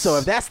 Yes. So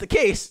if that's the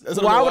case,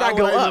 why would I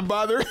go up?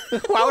 Bother?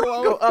 Why would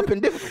I go up in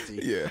difficulty?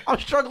 Yeah. I'm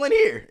struggling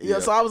here.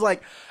 So I was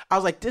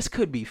like, this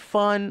could be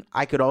fun.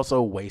 I could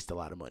also waste a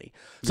lot of money.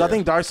 So I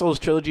think Dark Souls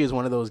Trilogy is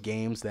one of those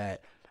games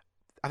that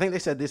I think they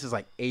said this is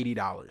like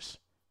 $80.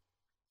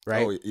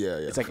 Right? Oh, yeah.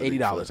 It's like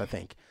 $80, I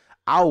think.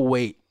 I'll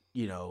wait,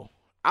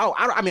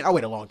 I'll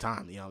wait a long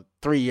time.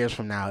 3 years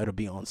from now, it'll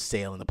be on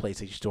sale in the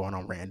PlayStation Store and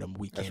on random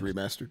weekends. That's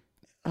remastered?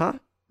 Huh?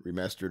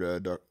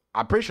 Remastered Dark.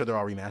 I'm pretty sure they're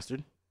all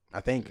remastered. I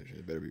think.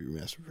 It better be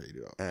remastered for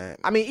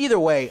 $80.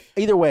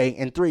 Either way,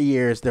 in 3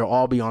 years, they'll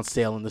all be on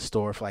sale in the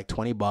store for like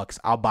 $20.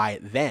 I'll buy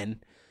it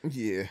then.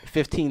 Yeah.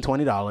 $15,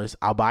 $20.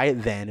 I'll buy it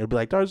then. It'll be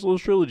like Dark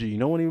Souls Trilogy.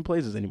 No one even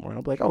plays this anymore. And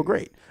I'll be like, oh,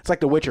 great. It's like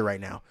The Witcher right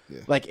now.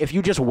 Yeah. Like, if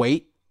you just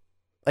wait,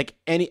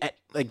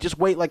 just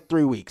wait like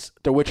 3 weeks,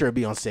 The Witcher will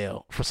be on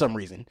sale for some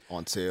reason.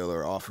 On sale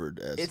or offered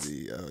as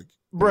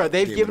Bro,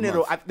 they've given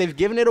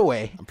it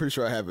away. I'm pretty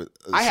sure I have it.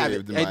 I have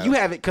it. And you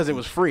have it because it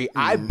was free. Mm-hmm.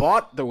 I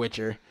bought The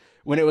Witcher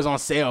when it was on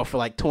sale for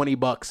like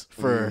 $20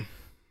 for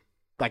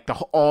like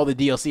all the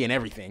DLC and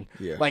everything.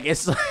 Yeah. Like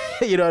it's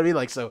you know what I mean?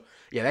 Like so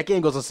yeah, that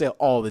game goes on sale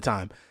all the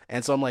time.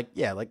 And so I'm like,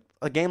 yeah, like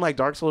a game like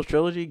Dark Souls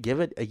Trilogy,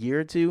 give it a year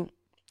or two,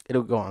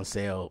 it'll go on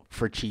sale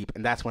for cheap.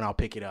 And that's when I'll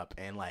pick it up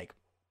and like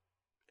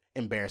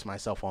embarrass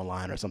myself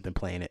online or something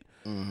playing it.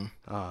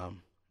 Mm-hmm.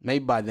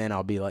 Maybe by then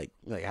I'll be like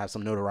have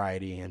some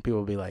notoriety and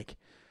people will be like,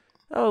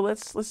 oh,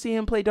 let's see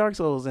him play Dark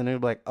Souls, and they're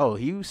like, oh,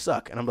 you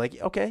suck, and I'm like,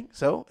 okay,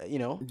 so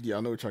yeah, I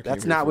know what y'all.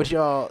 That's not what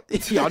y'all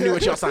knew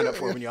what y'all signed up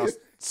for when y'all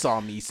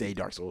saw me say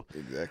Dark Souls.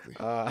 Exactly.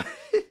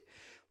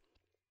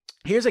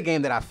 Here's a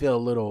game that I feel a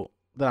little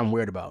that I'm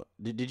weird about.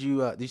 Did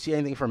you see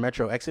anything from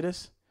Metro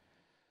Exodus?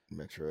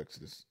 Metro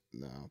Exodus?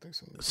 No, I don't think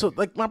so. So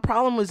like my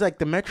problem was like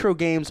the Metro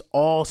games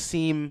all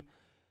seem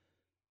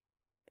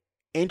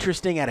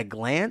interesting at a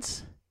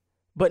glance,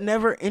 but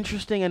never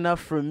interesting enough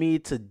for me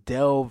to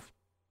delve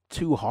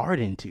too hard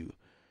into.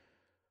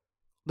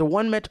 The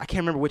one Metro, I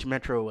can't remember which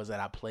Metro it was that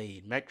I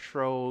played.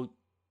 Metro.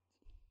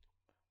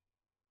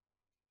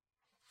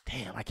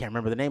 Damn, I can't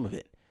remember the name of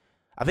it.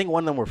 I think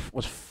one of them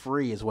was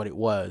free is what it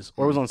was,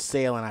 or it was on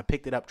sale, and I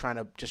picked it up trying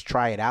to just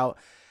try it out,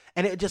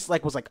 and it just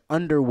like was like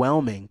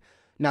underwhelming.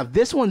 Now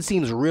this one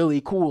seems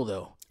really cool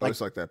though. It's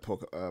like that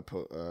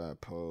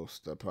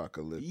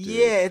post-apocalyptic.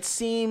 Yeah, it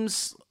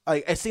seems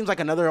like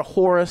another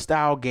horror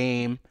style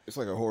game. It's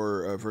like a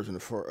horror version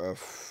of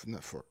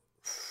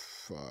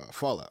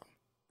Fallout.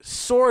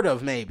 Sort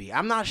of, maybe.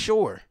 I'm not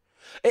sure.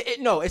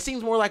 It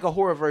seems more like a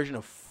horror version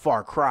of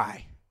Far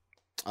Cry.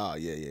 Oh,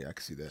 yeah, I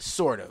can see that.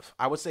 Sort of.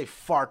 I would say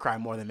Far Cry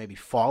more than maybe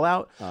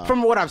Fallout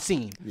from what I've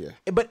seen. Yeah.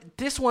 But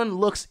this one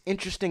looks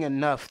interesting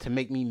enough to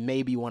make me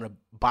maybe want to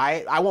buy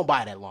it. I won't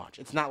buy it at launch.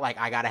 It's not like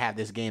I got to have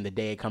this game the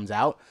day it comes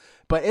out.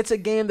 But it's a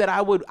game that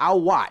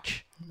I'll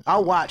watch.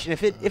 I'll watch. And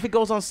if it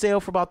goes on sale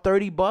for about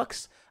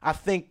 $30, I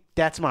think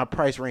that's my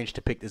price range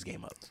to pick this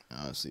game up.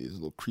 Honestly, this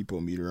little creepo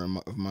meter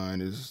of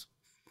mine is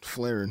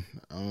flaring.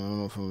 I don't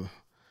know if I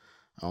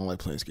don't like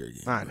playing scary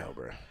games. I know,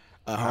 bro.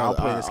 I'll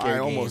play the scary games.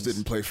 I almost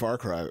didn't play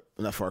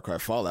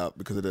Fallout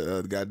because of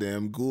the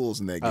goddamn ghouls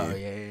in that game. Oh,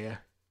 yeah.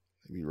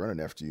 They be running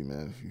after you,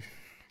 man.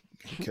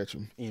 If you catch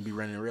them. And be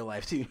running in real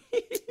life, too.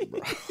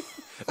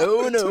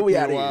 Oh, no, we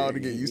out of here. It took me a while to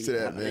get used to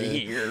that, man.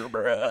 Here,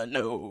 bro,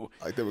 no.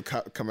 Like, they would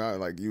come out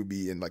and, like, you'd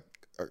be in, like,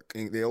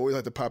 they always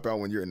like to pop out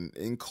when you're in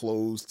an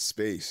enclosed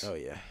space. Oh,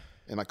 yeah.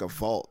 In, like, a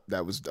vault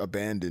that was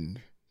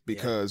abandoned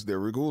because there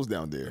were ghouls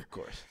down there. Of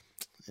course.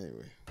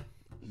 Anyway.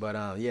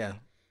 But, yeah.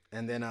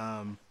 And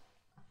then,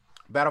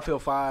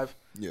 Battlefield 5.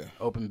 Yeah.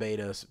 Open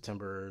beta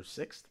September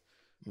 6th.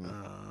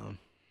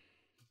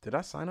 Did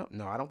I sign up?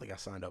 No, I don't think I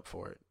signed up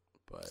for it.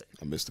 But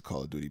I missed the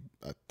Call of Duty.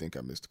 I think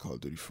I missed the Call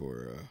of Duty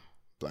for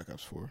Black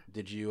Ops 4.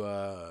 Did you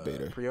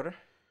beta pre-order?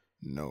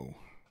 No.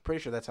 Pretty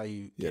sure that's how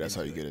you get that's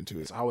how you get into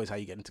it. It's always how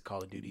you get into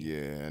Call of Duty. Yeah,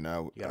 and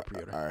you gotta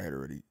pre-order. I had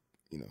already,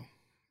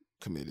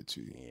 committed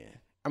to. Yeah.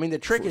 I mean, the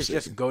trick is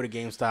just go to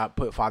GameStop,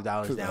 put $5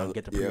 down,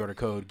 get the pre-order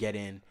code, get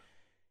in.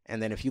 And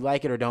then if you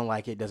like it or don't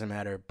like it, doesn't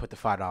matter. Put the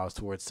 $5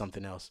 towards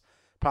something else.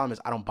 Problem is,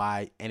 I don't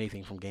buy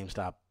anything from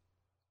GameStop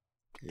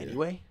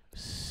anyway.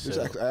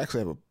 So.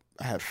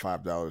 I had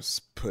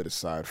 $5 put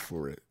aside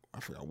for it. I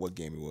forgot what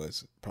game it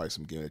was. Probably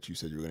some game that you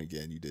said you were going to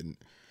get and you didn't.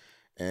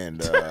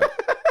 And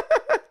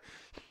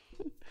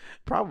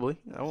probably,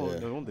 I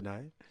won't deny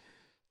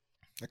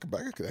it. That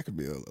could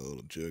be a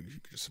little jug. You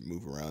could just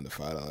move around the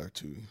 $5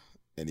 to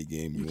any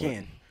game You want,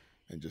 can.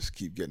 and just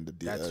keep getting the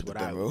That's what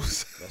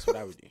demos. That's what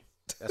I would do.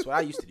 That's what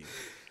I used to do.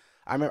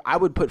 I remember I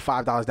would put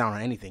 $5 down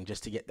on anything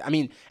just to get. I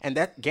mean, and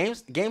that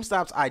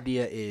GameStop's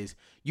idea is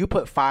you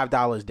put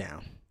 $5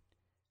 down,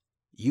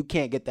 you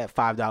can't get that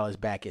 $5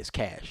 back as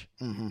cash.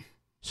 Mm-hmm.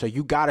 So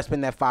you got to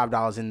spend that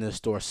 $5 in the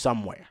store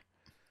somewhere.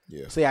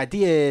 Yeah. So the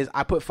idea is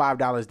I put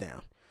 $5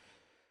 down.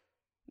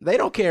 They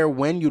don't care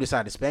when you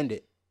decide to spend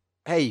it.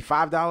 Hey,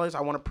 $5,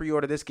 I want to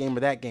pre-order this game or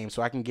that game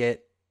so I can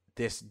get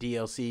this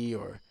DLC,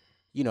 or,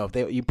 you know,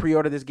 if you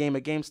pre-order this game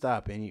at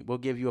GameStop and we'll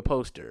give you a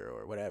poster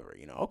or whatever,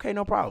 you know. Okay,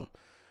 no problem.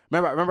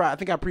 Remember, I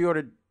think I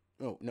pre-ordered.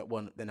 Oh, no,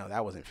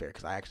 that wasn't fair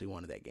because I actually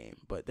wanted that game.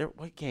 But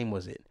what game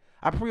was it?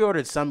 I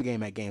pre-ordered some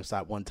game at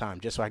GameStop one time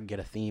just so I could get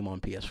a theme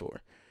on PS4.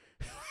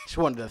 Just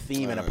wanted a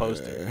theme and a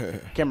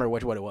poster. Can't remember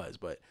what it was,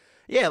 but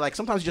yeah, like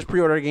sometimes you just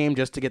pre-order a game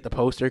just to get the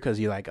poster because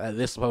you're like,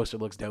 this poster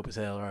looks dope as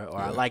hell, or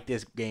I like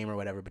this game or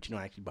whatever, but you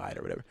don't actually buy it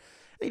or whatever.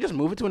 And you just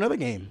move it to another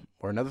game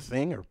or another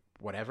thing or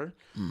whatever,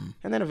 and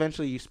then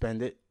eventually you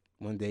spend it.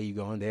 One day you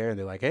go in there and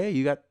they're like, hey,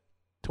 you got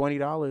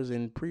 $20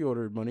 in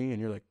pre-order money,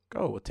 and you're like,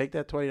 oh, well, take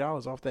that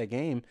 $20 off that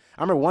game.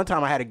 I remember one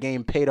time I had a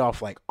game paid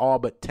off like all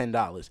but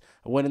 $10.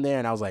 I went in there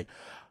and I was like,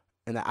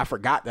 and I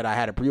forgot that I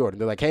had a pre-order.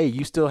 They're like, hey,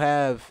 you still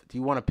have, do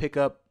you want to pick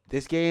up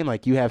this game?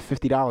 Like, you have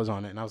 $50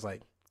 on it. And I was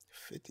like,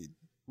 50.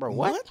 bro,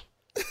 what?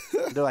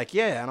 They're like,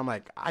 yeah. And I'm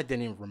like, I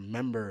didn't even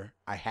remember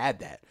I had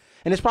that.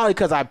 And it's probably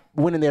because I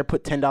went in there,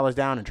 put $10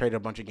 down and traded a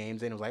bunch of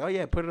games in. It was like, oh,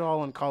 yeah, put it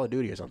all on Call of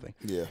Duty or something.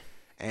 Yeah.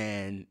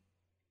 And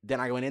then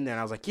I went in there and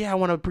I was like, yeah, I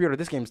want to pre-order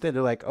this game instead.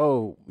 They're like,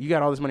 oh, you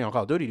got all this money on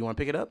Call of Duty. Do you want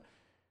to pick it up?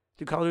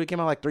 Dude, Call of Duty came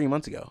out like 3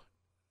 months ago.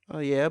 Oh,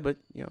 yeah, but,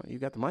 you know, you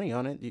got the money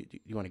on it.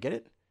 You want to get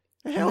it?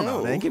 Hell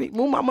no, man.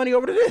 Move my money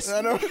over to this.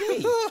 I know.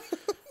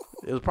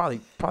 It was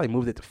probably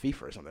moved it to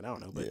FIFA or something. I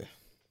don't know. But,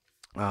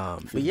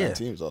 FIFA but yeah.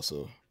 19 was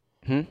also,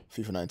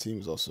 FIFA 19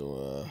 was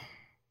also,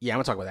 yeah, I'm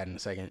going to talk about that in a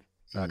second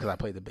because I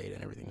played the beta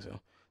and everything, so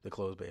the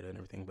closed beta and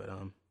everything. But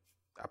I'm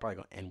probably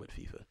going to end with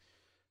FIFA.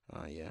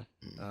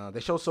 Yeah. They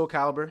show Soul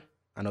Calibur.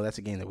 I know that's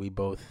a game that we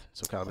both,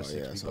 Soul Calibur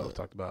 6, we both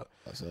talked about.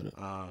 I said it.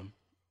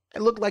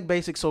 It looked like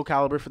basic Soul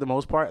Calibur for the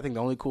most part. I think the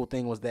only cool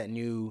thing was that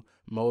new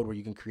mode where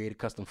you can create a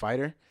custom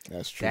fighter.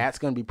 That's true. That's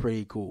going to be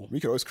pretty cool.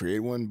 We could always create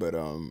one, but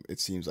it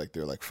seems like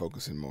they're like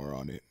focusing more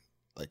on it,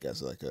 like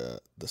as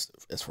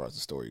far as the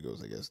story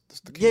goes, I guess.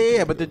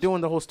 Yeah, but they're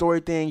doing the whole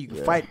story thing. You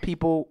can fight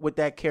people with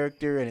that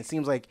character, and it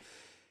seems like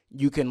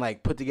you can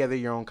like put together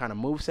your own kind of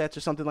movesets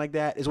or something like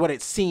that, is what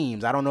it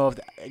seems. I don't know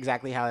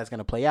exactly how that's going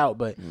to play out,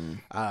 but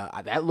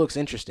that looks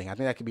interesting. I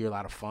think that could be a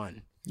lot of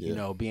fun. Yeah. You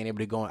know, being able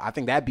to go. I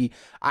think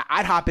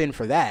I'd hop in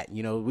for that.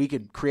 You know, we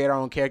could create our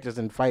own characters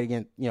and fight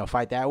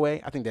fight that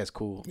way. I think that's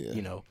cool. Yeah.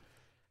 You know,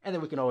 and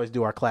then we can always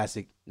do our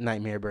classic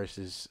Nightmare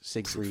versus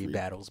Siegfried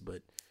battles.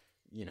 But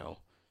you know,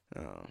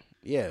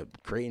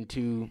 creating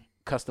 2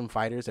 custom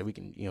fighters that we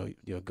can you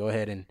know go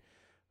ahead and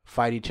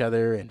fight each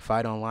other and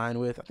fight online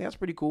with. I think that's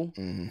pretty cool.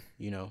 Mm-hmm.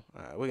 You know,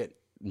 we get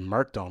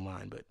murked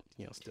online, but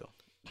you know, still.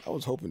 I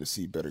was hoping to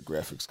see better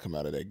graphics come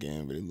out of that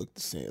game, but it looked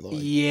the same. Like,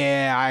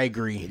 yeah, I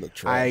agree.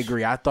 I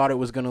agree. I thought it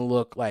was gonna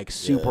look like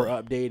super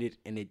updated,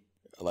 and it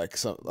like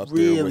some up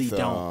really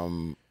there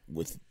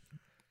with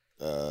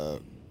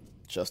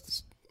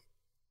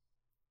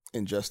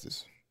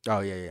Injustice.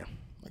 Oh yeah.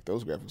 Like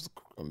those graphics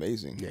look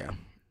amazing. Yeah,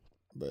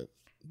 but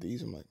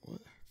these I'm like,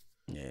 what?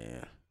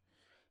 Yeah.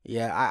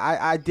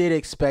 I did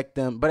expect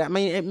them, but I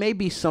mean, it may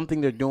be something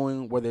they're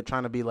doing where they're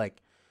trying to be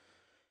like.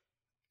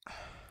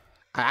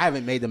 I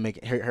haven't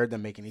heard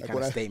them make any kind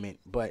of statement,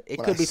 but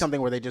it could be something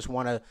where they just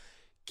want to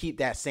keep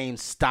that same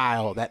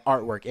style, that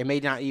artwork. It may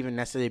not even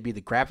necessarily be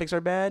the graphics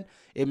are bad.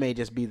 It may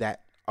just be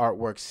that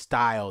artwork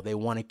style. They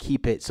want to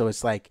keep it so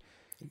it's like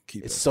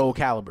it's Soul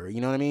Calibur.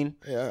 You know what I mean?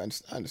 Yeah,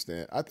 I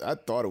understand. I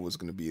thought it was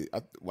going to be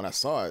when I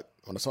saw the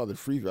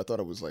preview, I thought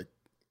it was like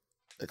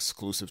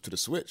exclusive to the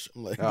Switch.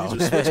 I'm like, these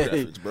are Switch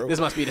graphics, bro. This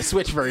must be the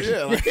Switch version.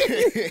 Yeah, like,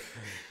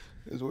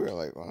 it's weird.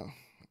 Like, wow.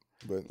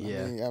 But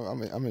yeah, I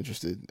mean, I'm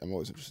interested. I'm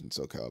always interested in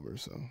Soul Calibur,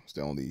 so it's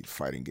the only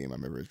fighting game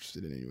I'm ever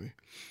interested in anyway.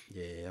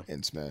 Yeah.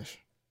 And Smash.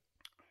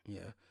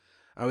 Yeah.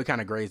 We kind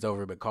of grazed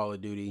over it, but Call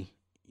of Duty,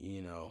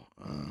 you know,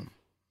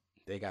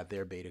 they got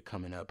their beta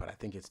coming up, but I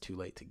think it's too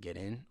late to get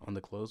in on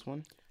the closed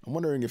one. I'm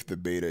wondering if the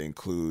beta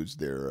includes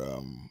their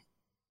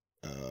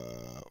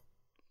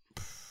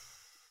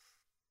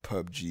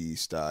PUBG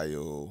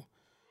style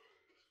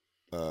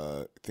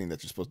thing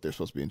that they're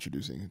supposed to be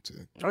introducing.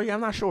 Oh yeah,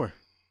 I'm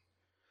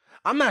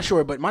not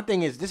sure, but my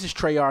thing is, this is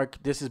Treyarch,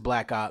 this is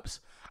Black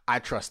Ops. I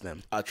trust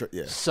them.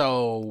 Yeah.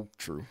 So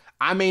true.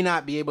 I may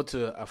not be able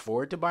to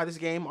afford to buy this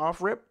game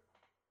off rip,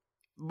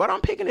 but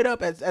I'm picking it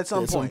up at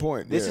some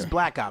point. This is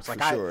Black Ops.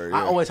 Like I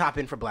always hop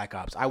in for Black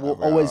Ops. I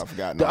will always.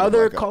 The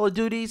other Call of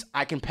Duties,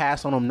 I can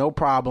pass on them, no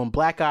problem.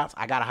 Black Ops,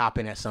 I gotta hop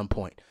in at some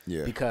point.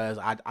 Yeah. Because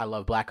I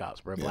love Black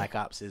Ops, bro. Yeah. Black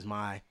Ops is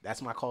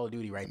that's my Call of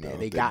Duty right there.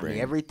 They got me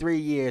every 3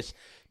 years.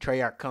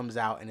 Treyarch comes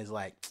out and is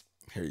like,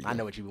 I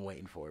know what you've been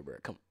waiting for, bro.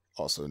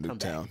 Also,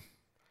 Nuketown.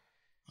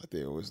 I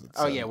think it was.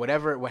 Oh yeah,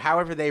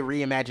 however they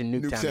reimagine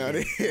Nuketown.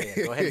 Nuketown.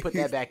 Yeah, go ahead and put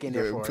that back in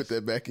there for us. Put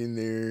that back in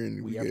there,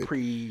 and we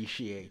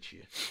appreciate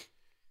you.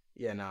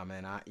 Yeah, nah,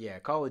 man.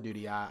 Call of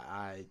Duty.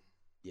 Call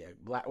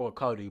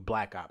of Duty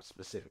Black Ops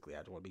specifically. I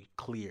just want to be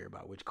clear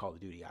about which Call of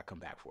Duty I come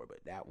back for,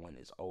 but that one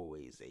is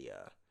always a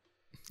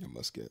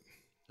must get.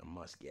 A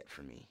must get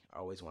for me. I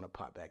always want to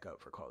pop back up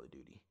for Call of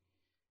Duty.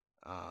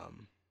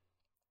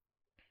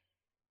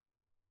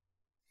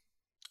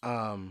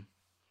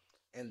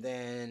 And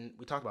then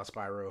we talked about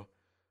Spyro.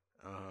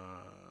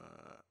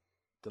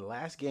 The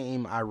last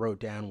game I wrote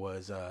down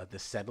was The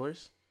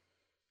Settlers.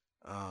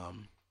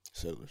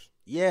 Settlers.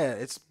 Yeah,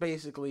 it's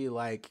basically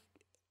like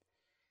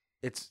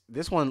it's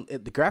this one.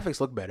 The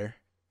graphics look better,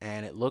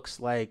 and it looks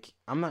like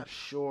I'm not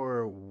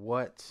sure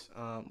what.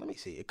 Let me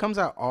see. It comes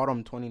out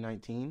autumn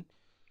 2019.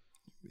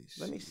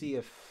 Let me see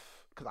if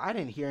because I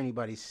didn't hear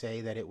anybody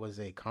say that it was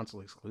a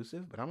console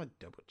exclusive, but I'm gonna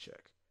double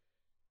check.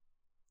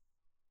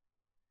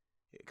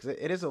 Because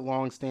it is a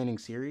long-standing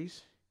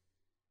series.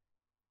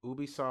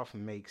 Ubisoft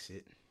makes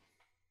it,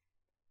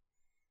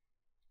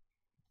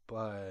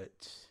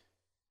 but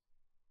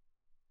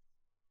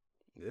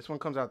this one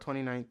comes out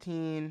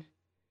 2019.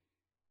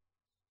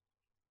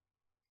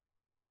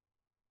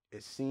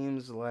 It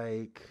seems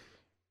like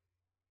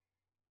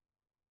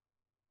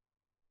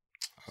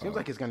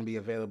it's going to be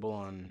available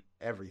on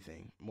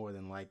everything, more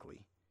than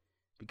likely,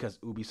 because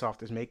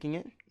Ubisoft is making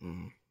it,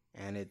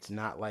 and it's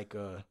not like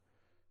a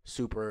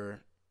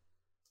super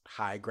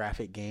high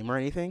graphic game or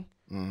anything.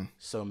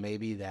 So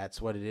maybe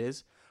that's what it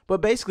is.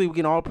 But basically, we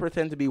can all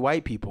pretend to be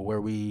white people,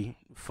 where we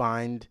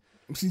find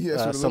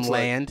some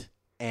land,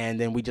 and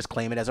then we just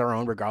claim it as our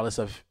own, regardless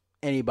of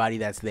anybody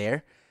that's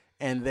there.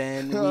 And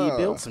then we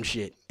build some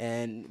shit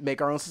and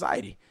make our own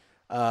society.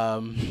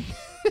 Is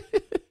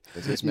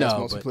this mass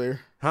multiplayer?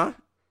 Huh?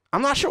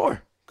 I'm not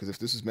sure. Because if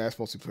this is mass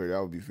multiplayer,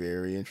 that would be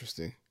very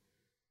interesting.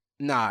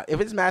 Nah,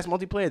 if it's mass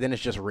multiplayer, then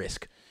it's just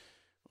Risk.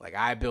 Like,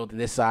 I build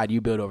this side,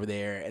 you build over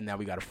there, and now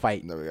we got to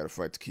fight. Now we got to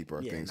fight to keep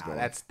our things going.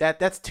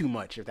 That's too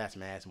much if that's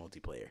mass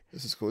multiplayer.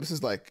 This is cool. This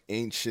is like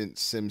ancient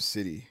Sim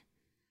City.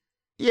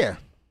 Yeah.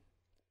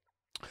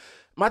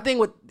 My thing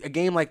with a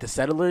game like The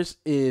Settlers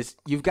is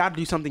you've got to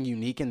do something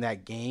unique in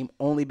that game,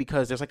 only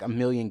because there's like a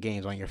million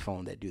games on your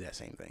phone that do that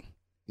same thing.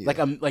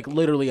 Yeah. Like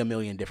literally a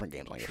million different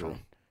games on your phone.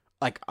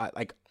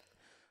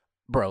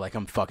 Bro,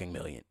 I'm fucking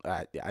million.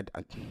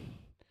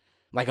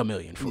 Like a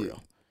million for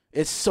real.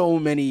 It's so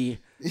many.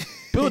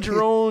 Build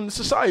your own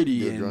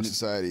society. Build your own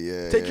society.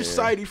 Yeah. Take your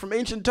society from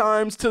ancient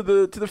times to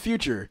the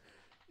future.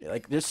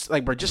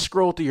 Bro, just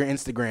scroll through your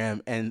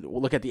Instagram and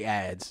look at the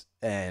ads.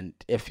 And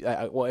if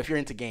you're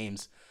into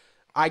games,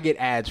 I get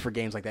ads for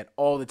games like that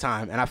all the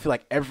time, and I feel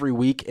like every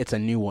week it's a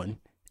new one.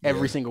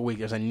 Every single week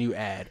there's a new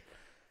ad,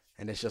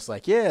 and it's just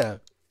like,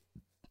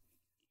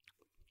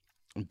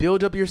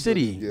 build up your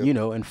city,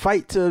 and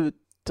fight to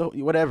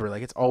whatever.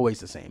 Like, it's always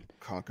the same.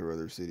 Conquer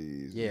other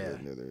cities.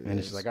 And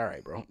it's just like, all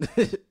right, bro.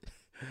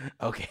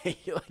 Okay,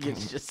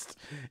 it's just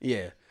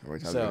How are we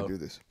gonna do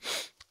this?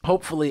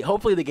 Hopefully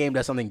the game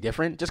does something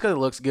different, just because it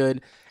looks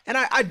good. And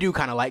I do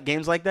kind of like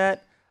games like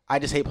that. I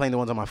just hate playing the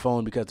ones on my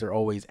phone because they're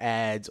always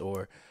ads,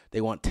 or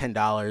they want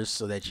 $10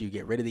 so that you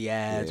get rid of the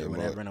ads or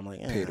whatever. And I'm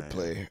like, pay to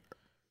play.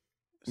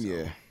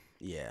 So,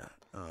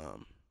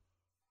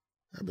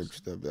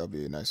 that'll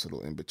be a nice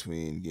little in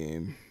between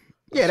game.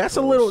 That's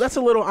a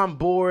little. I'm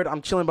bored.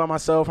 I'm chilling by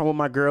myself. I'm with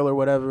my girl or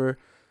whatever.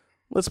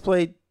 Let's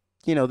play,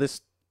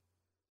 this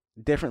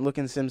different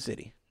looking Sim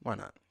City. Why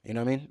not? You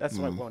know what I mean? That's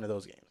like one of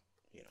those games.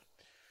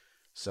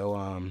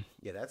 So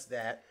that's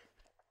that.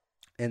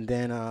 And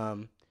then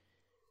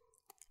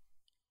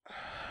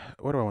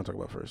what do I want to talk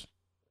about first?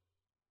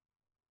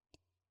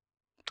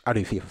 I'll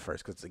do FIFA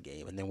first because it's a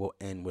game, and then we'll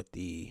end with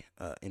the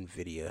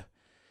NVIDIA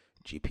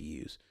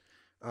GPUs.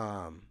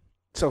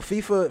 So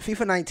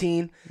FIFA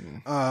 19.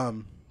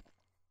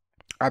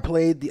 I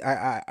played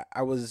I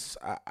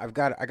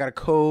got a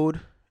code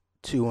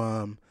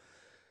to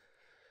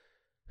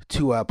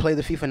play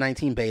the FIFA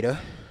 19 beta.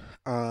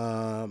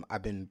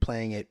 I've been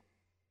playing it.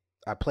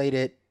 I played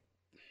it.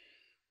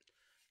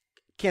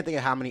 Can't think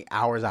of how many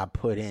hours I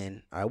put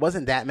in. It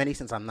wasn't that many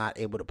since I'm not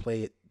able to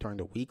play it during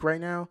the week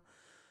right now.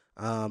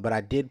 But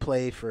I did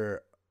play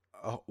for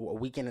a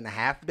weekend and a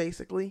half,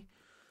 basically.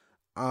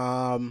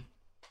 I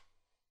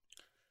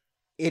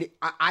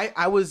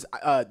was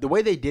the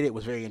way they did it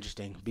was very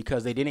interesting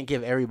because they didn't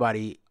give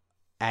everybody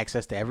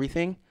access to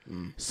everything.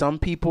 Some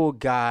people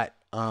got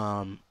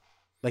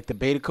like the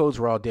beta codes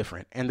were all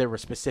different, and they were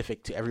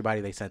specific to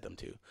everybody they sent them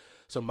to.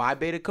 So my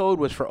beta code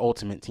was for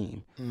Ultimate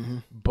Team,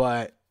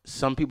 but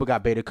some people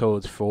got beta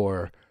codes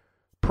for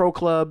Pro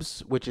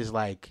Clubs, which is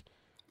like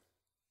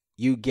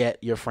you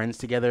get your friends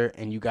together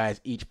and you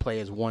guys each play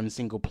as one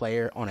single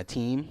player on a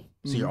team.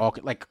 So you're all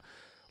like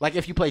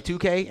if you play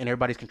 2K and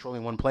everybody's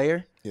controlling one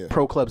player,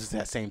 Pro Clubs is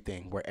that same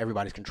thing where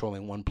everybody's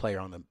controlling one player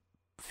on the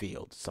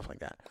field, stuff like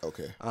that.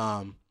 Okay.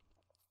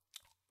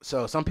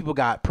 So some people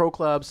got Pro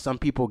Clubs, some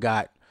people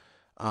got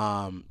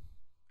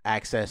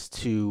access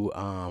to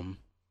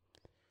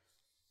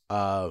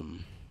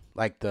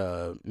like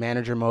the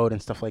manager mode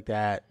and stuff like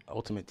that.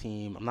 Ultimate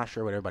Team. I'm not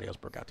sure what everybody else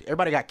broke out to.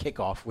 Everybody got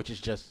Kickoff, which is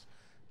just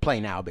play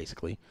now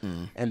basically,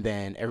 and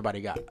then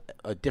everybody got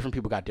different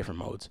people got different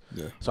modes.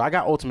 Yeah. So I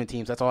got Ultimate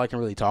Teams. That's all I can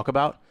really talk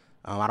about.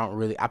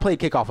 I played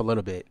Kickoff a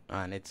little bit,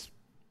 and it's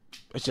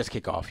just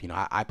Kickoff. You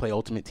know, I play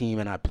Ultimate Team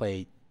and I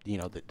play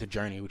the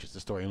Journey, which is the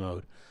story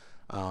mode.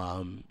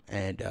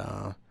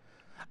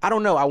 I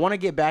don't know. I want to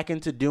get back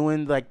into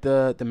doing like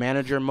the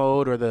manager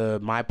mode or the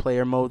my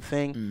player mode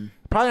thing.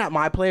 Probably not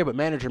my player, but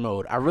manager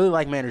mode. I really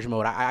like manager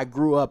mode. I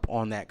grew up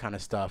on that kind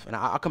of stuff, and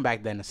I'll come back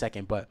to that in a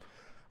second. But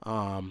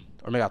or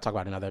maybe I'll talk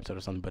about another episode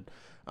or something. But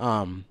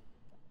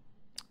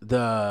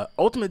the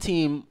Ultimate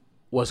Team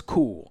was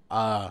cool.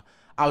 I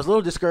was a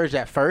little discouraged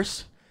at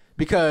first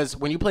because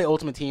when you play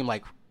Ultimate Team,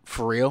 like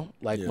for real,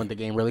 like when the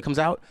game really comes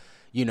out,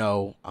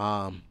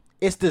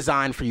 it's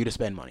designed for you to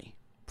spend money.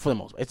 For the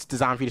most part, it's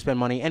designed for you to spend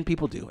money, and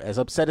people do. As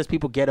upset as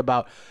people get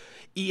about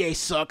EA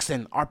sucks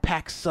and our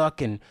packs suck,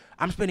 and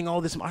I'm spending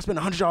all this, I spent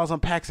 $100 on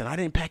packs, and I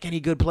didn't pack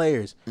any good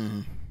players.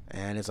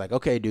 And it's like,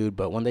 okay, dude,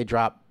 but when they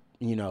drop,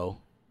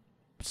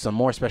 some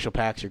more special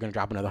packs, you're gonna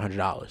drop another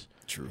 $100.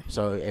 True.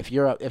 So if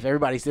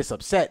everybody's this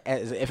upset,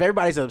 if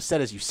everybody's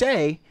upset as you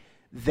say,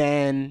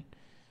 then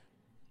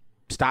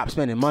stop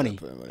spending money.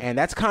 And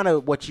that's kind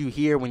of what you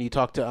hear when you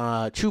talk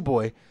to Chew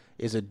Boy.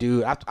 Is a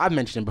dude I've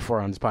mentioned him before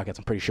on this podcast,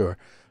 I'm pretty sure.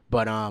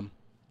 But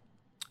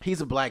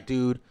he's a black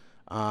dude.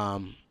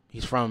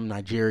 He's from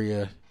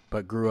Nigeria,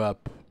 but grew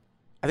up.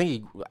 I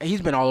think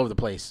he's been all over the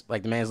place.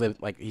 Like the man's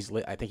lived I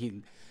think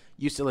he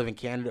used to live in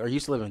Canada, or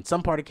used to live in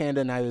some part of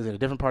Canada. Now he lives in a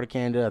different part of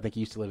Canada. I think he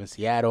used to live in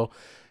Seattle.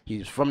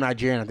 He's from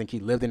Nigeria, and I think he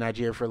lived in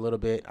Nigeria for a little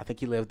bit. I think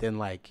he lived in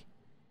like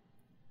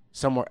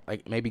somewhere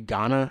like maybe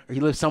Ghana, or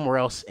he lived somewhere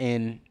else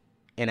in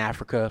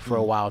Africa for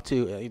a while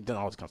too. He's done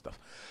all this kind of stuff.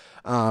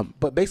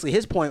 But basically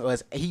his point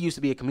was he used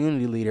to be a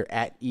community leader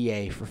at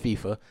EA for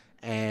FIFA,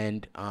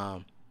 and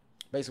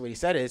basically what he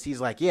said is he's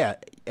like, yeah,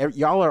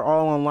 y'all are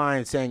all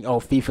online saying, oh,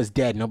 FIFA's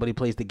dead, nobody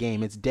plays the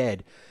game, it's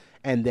dead.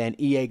 And then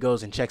EA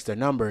goes and checks their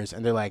numbers,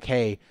 and they're like,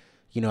 hey,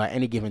 at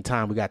any given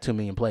time we got 2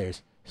 million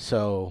players.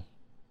 So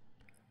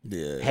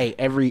hey,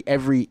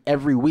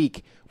 every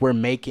week we're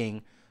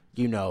making,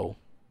 $1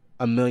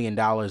 million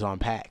on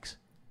packs.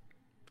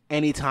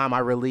 Anytime I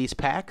release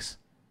packs,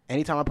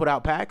 anytime I put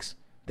out packs,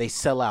 they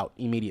sell out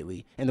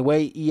immediately. And the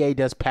way EA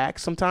does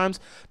packs sometimes,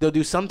 they'll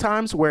do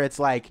sometimes where it's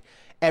like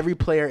every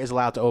player is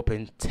allowed to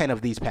open 10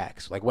 of these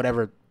packs, like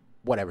whatever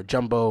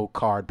jumbo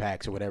card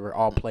packs or whatever,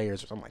 all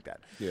players or something like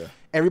that. Yeah.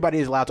 Everybody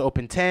is allowed to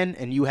open 10,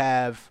 and you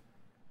have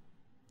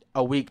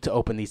a week to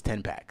open these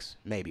 10 packs,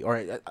 maybe.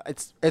 Or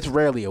it's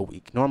rarely a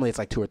week. Normally it's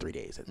like 2 or 3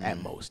 days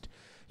at most.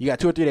 You got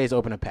 2 or 3 days to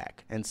open a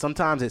pack. And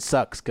sometimes it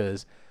sucks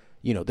because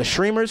the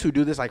streamers who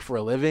do this like for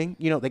a living,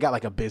 they got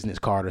like a business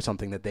card or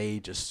something that they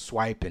just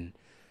swipe and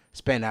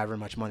spend however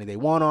much money they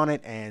want on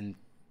it, and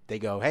they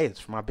go, hey, it's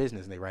for my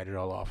business, and they write it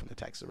all off in the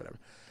text or whatever.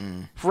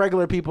 For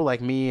regular people like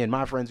me and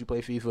my friends who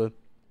play FIFA,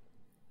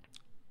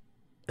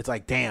 it's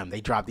like, damn, they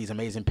drop these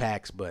amazing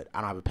packs, but I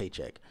don't have a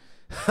paycheck.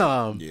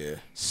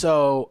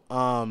 So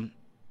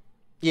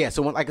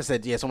like I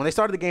said, so when they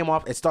started the game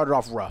off, it started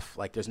off rough.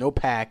 Like there's no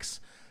packs,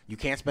 you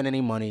can't spend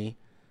any money.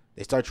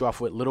 They start you off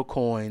with little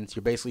coins.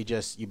 You basically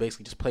just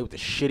play with a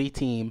shitty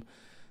team.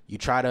 You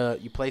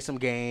play some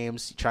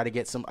games, you try to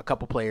get a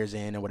couple players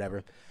in or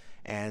whatever.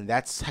 And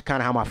that's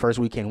kind of how my first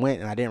weekend went,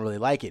 and I didn't really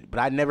like it.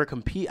 But I'd never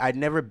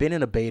been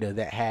in a beta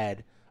that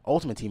had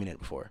Ultimate Team in it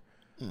before.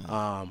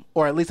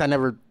 Or at least I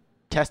never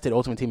tested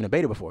Ultimate Team in a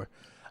beta before.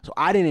 So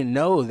I didn't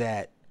know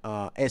that.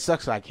 It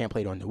sucks that I can't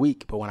play during the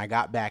week, but when I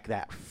got back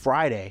that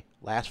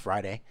last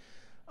Friday,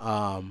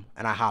 and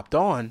I hopped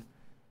on,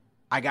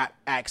 I got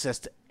access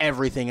to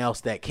everything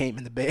else that came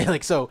in the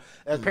beta.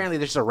 Apparently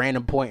there's a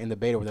random point in the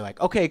beta where they're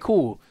like, okay,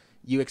 cool.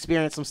 You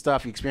experienced some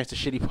stuff. You experienced a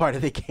shitty part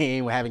of the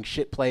game. We're having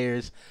shit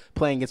players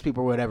playing against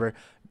people or whatever.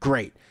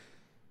 Great.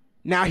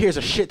 Now here's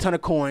a shit ton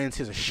of coins.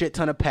 Here's a shit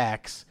ton of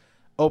packs.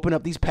 Open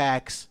up these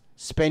packs.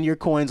 Spend your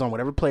coins on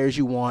whatever players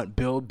you want.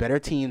 Build better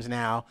teams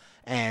now.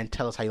 And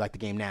tell us how you like the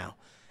game now.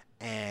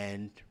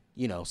 And,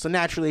 so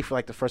naturally for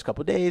like the first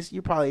couple of days,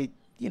 you probably,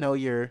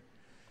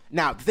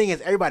 Now, the thing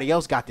is, everybody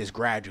else got this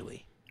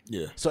gradually.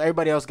 Yeah. So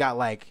everybody else got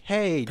like,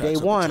 hey, Packs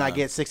day one, I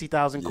get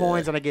 60,000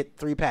 coins and I get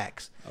 3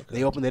 packs. Okay.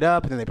 They opened it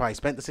up, and then they probably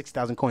spent the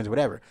 60,000 coins or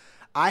whatever.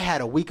 I had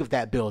a week of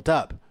that built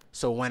up.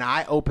 So when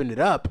I opened it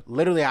up,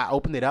 literally I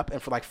opened it up,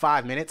 and for like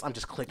 5 minutes, I'm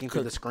just clicking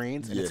through the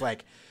screens, and it's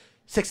like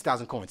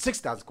 6,000 coins,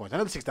 6,000 coins,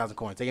 another 6,000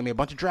 coins. They gave me a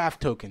bunch of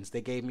draft tokens.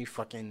 They gave me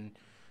fucking,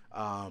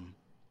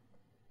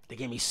 they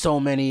gave me so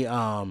many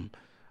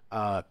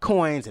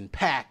coins and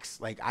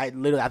packs. Like I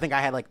think I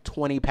had like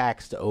 20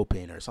 packs to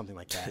open or something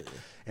like that.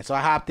 And so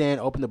I hopped in,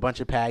 opened a bunch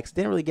of packs.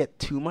 Didn't really get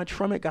too much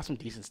from it. Got some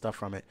decent stuff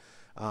from it.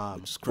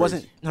 It's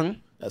crazy.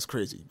 That's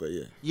crazy, but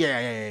yeah.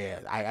 Yeah.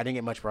 I didn't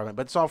get much from it,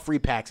 but it's all free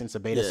packs and it's a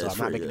beta, so I'm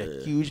not making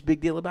a huge big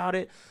deal about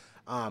it.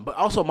 But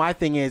also my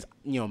thing is,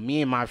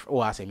 me and my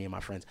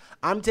friends,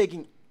 I'm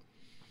taking.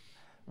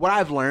 What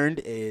I've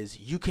learned is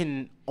you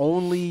can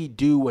only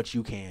do what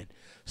you can.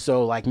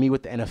 So, like me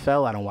with the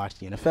NFL, I don't watch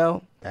the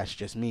NFL. That's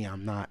just me.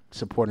 I'm not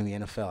supporting the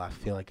NFL. I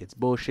feel like it's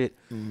bullshit,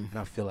 and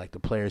I feel like the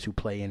players who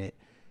play in it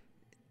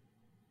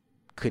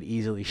could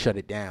easily shut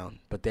it down.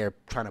 But they're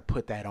trying to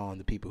put that on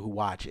the people who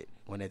watch it.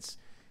 When it's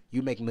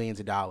you make millions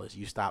of dollars,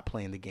 you stop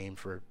playing the game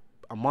for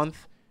a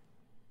month,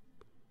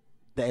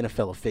 the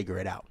NFL will figure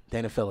it out. The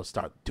NFL will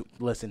start to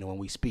listen to when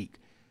we speak.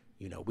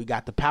 You know, we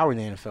got the power in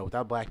the NFL.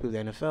 Without black people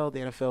in the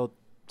NFL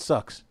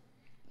sucks.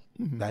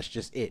 That's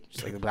just it.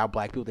 Just like without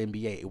black people in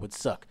the NBA, it would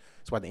suck.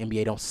 That's why the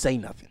NBA don't say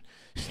nothing.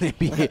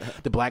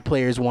 The black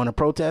players want to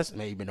protest,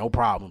 maybe no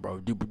problem, bro.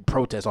 Do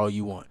protest all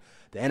you want.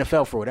 The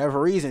NFL, for whatever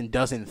reason,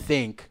 doesn't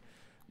think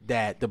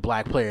that the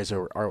black players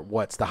are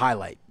what's the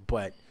highlight.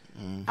 But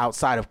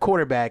outside of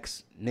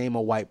quarterbacks, name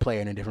a white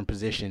player in a different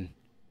position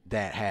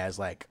that has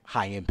like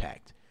high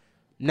impact.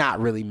 Not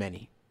really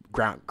many.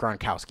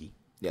 Gronkowski.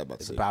 Yeah,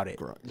 that's about it.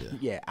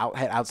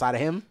 Outside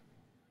of him,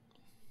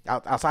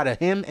 outside of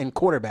him and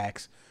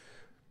quarterbacks,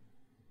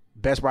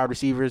 best wide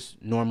receivers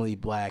normally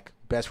black.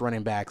 Best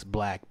running backs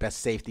black. Best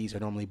safeties are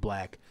normally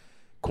black.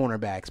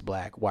 Cornerbacks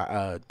black.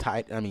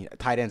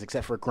 Tight ends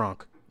except for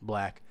Gronk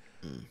black.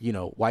 You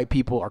know, white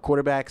people are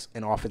quarterbacks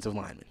and offensive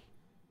linemen.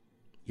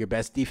 Your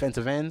best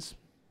defensive ends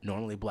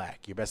normally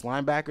black. Your best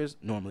linebackers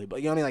normally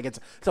black. You know what I mean? Like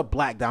it's a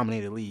black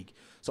dominated league.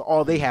 So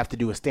all they have to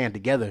do is stand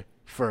together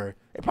for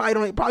it.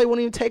 Probably won't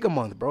even take a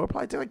month, bro. It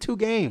probably take like 2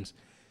 games.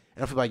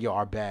 And I feel like, yo,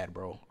 our bad,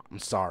 bro. I'm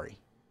sorry.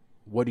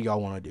 What do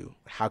y'all want to do?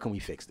 How can we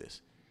fix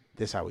this?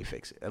 This is how we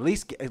fix it. At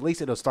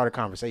least it'll start a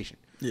conversation.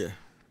 Yeah.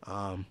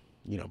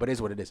 You know, but it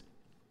is what it is.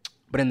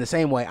 But in the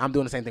same way, I'm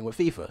doing the same thing with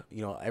FIFA.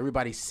 You know,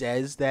 everybody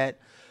says that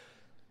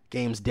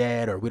game's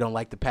dead or we don't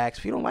like the packs.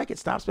 If you don't like it,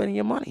 stop spending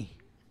your money.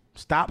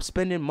 Stop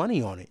spending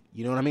money on it.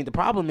 You know what I mean? The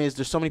problem is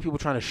there's so many people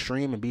trying to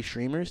stream and be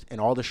streamers, and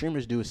all the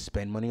streamers do is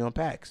spend money on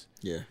packs.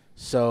 Yeah.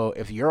 So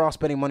if you're all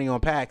spending money on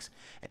packs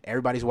and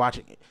everybody's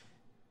watching it,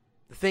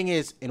 the thing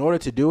is, in order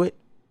to do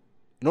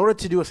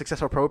a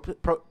successful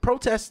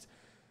protest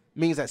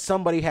means that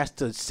somebody has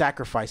to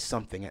sacrifice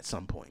something at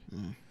some point.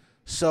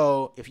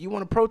 So if you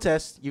want to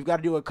protest, you've got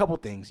to do a couple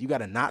things. You got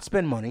to not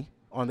spend money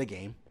on the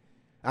game.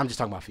 I'm just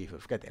talking about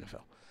FIFA. Forget the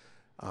NFL.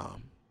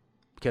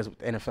 Because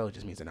the NFL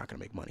just means they're not going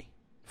to make money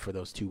for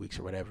those 2 weeks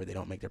or whatever. They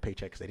don't make their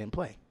paycheck because they didn't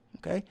play.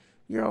 Okay?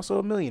 You're also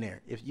a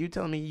millionaire. If you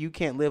tell me you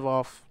can't live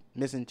off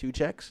missing 2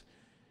 checks.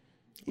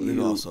 Well, they've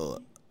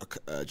also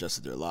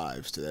adjusted their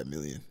lives to that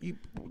million. You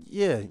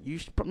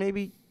should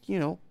maybe,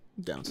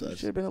 Downside. You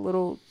should have been a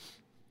little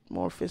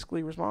more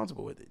fiscally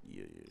responsible with it.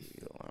 You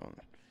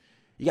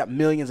got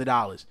millions of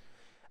dollars.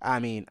 I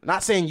mean,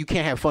 not saying you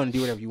can't have fun and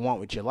do whatever you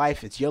want with your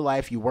life. It's your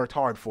life. You worked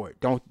hard for it.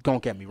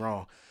 Don't get me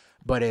wrong.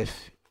 But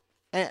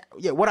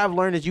what I've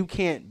learned is you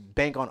can't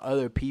bank on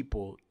other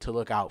people to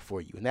look out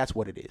for you, and that's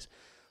what it is.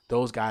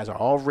 Those guys are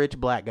all rich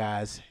black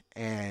guys,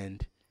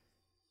 and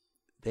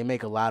they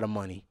make a lot of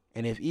money.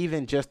 And if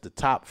even just the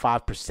top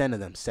 5% of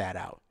them sat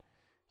out,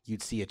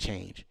 you'd see a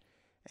change.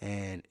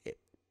 And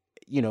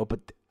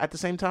but at the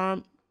same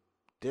time,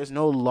 there's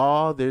no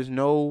law. There's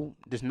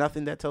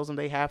nothing that tells them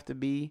they have to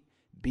be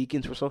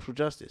beacons for social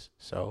justice.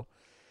 So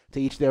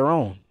to each their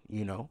own.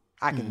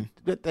 I can.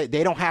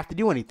 They don't have to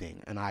do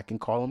anything, and I can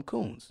call them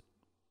coons.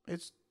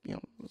 It's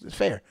it's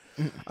fair.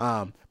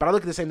 But I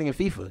look at the same thing in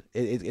FIFA.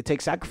 It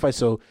takes sacrifice.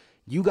 So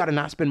you got to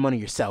not spend money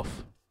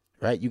yourself,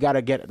 right? You got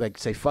to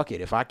say fuck it.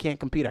 If I can't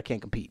compete, I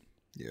can't compete.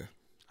 Yeah.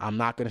 I'm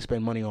not going to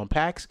spend money on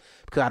packs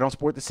because I don't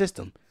support the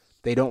system.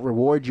 They don't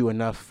reward you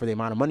enough for the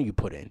amount of money you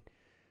put in.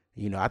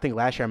 I think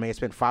last year I may have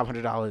spent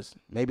 $500,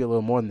 maybe a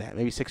little more than that,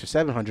 maybe $600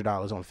 or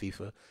 $700 on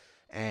FIFA,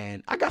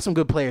 and I got some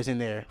good players in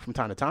there from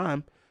time to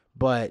time,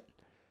 but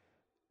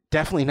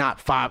definitely not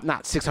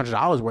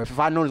 $600 worth. If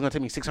I'd known it was going to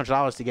take me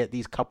 $600 to get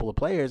these couple of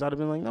players, I'd have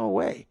been like, no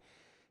way.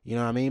 You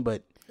know what I mean?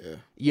 But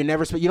you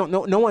never spend. You don't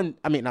know. No one.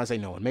 I mean, not say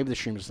no one. Maybe the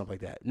streamers or something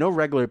like that. No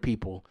regular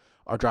people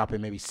are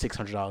dropping maybe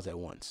 $600 at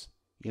once.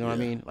 You know what I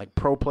mean? Like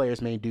pro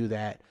players may do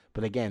that,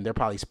 but again, they're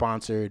probably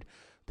sponsored.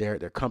 Their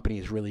company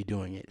is really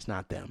doing it. It's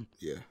not them.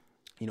 Yeah.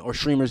 Or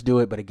streamers do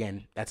it, but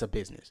again, that's a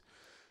business.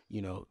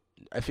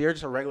 If you're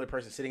just a regular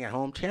person sitting at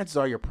home, chances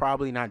are you're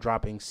probably not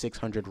dropping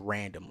 $600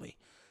 randomly,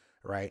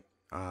 right?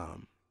 I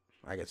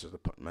guess there's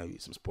maybe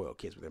some spoiled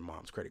kids with their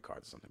mom's credit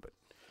cards or something, but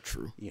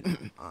true.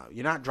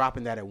 You're not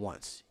dropping that at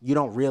once. You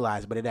don't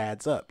realize, but it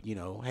adds up.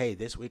 Hey,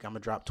 this week I'm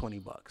gonna drop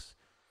 $20. All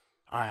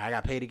right, I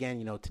got paid again.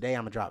 Today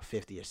I'm gonna drop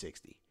 50 or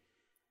 60.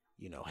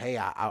 Hey,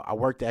 I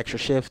worked the extra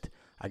shift.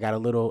 I got a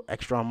little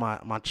extra on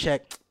my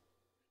check,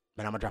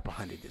 but I'm gonna drop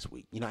 100 this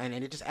week. And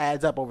it just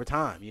adds up over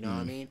time. You know what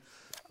I mean?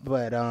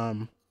 But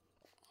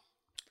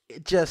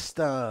it just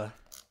kind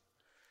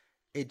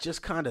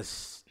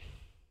of.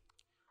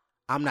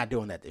 I'm not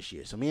doing that this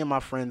year. So me and my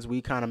friends,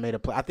 we kind of made a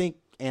plan. I think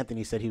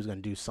Anthony said he was going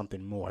to do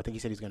something more. I think he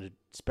said he's going to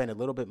spend a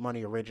little bit of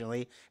money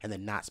originally and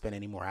then not spend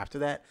any more after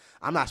that.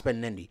 I'm not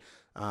spending any,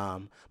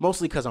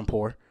 mostly because I'm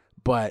poor,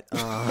 but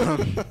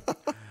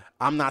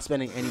I'm not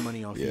spending any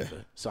money on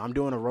FIFA. So I'm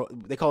doing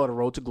they call it a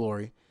road to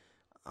glory.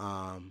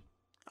 All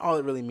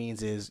it really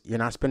means is you're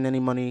not spending any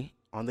money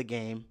on the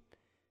game.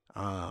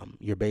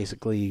 You're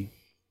basically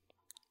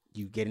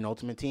you get an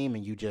ultimate team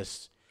and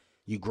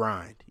you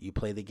grind. You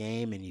play the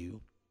game and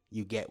you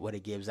get what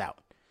it gives out.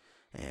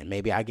 And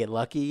maybe I get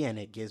lucky and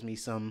it gives me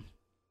some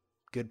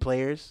good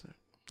players.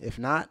 If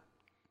not,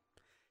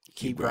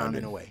 keep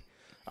grinding away.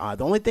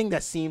 The only thing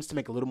that seems to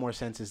make a little more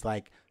sense is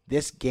like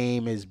this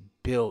game is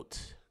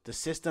built. The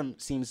system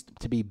seems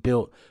to be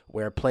built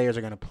where players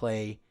are going to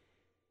play.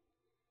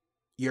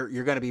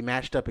 You're going to be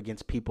matched up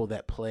against people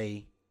that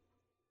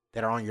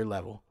are on your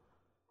level,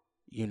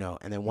 and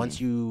then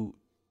once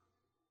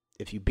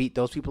if you beat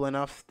those people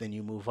enough, then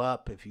you move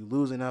up. If you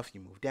lose enough,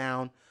 you move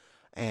down.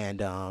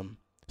 And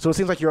so it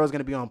seems like you're always going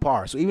to be on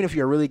par. So even if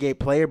you're a really great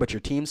player, but your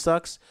team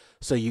sucks,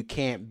 so you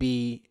can't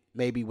be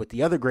maybe with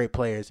the other great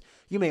players,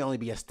 you may only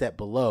be a step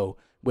below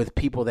with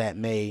people that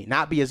may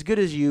not be as good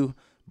as you,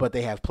 but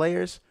they have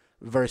players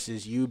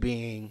versus you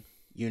being,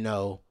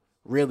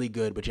 really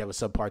good, but you have a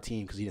subpar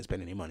team because you didn't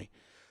spend any money.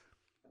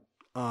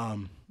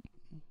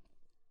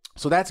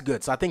 So that's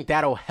good. So I think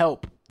that'll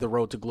help the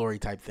road to glory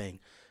type thing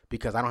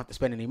because I don't have to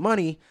spend any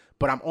money,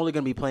 but I'm only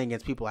going to be playing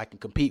against people I can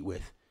compete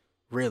with,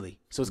 really.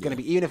 So it's going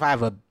to be, even if I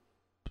have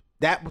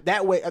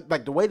that way,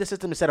 like the way the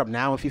system is set up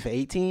now in FIFA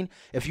 18,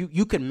 if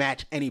you can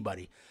match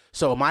anybody.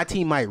 So my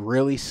team might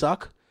really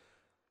suck.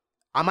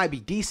 I might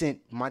be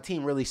decent. My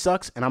team really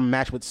sucks, and I'm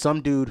matched with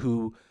some dude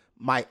who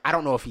I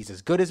don't know if he's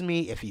as good as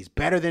me, if he's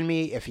better than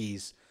me, if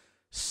he's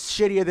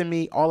shittier than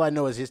me. All I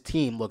know is his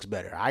team looks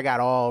better. I got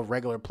all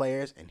regular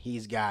players, and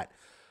he's got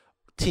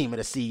team of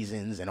the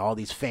seasons and all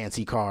these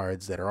fancy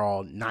cards that are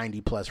all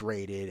 90 plus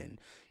rated, and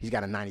he's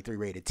got a 93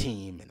 rated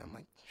team, and I'm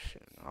like,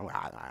 shit, I'm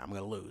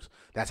gonna lose.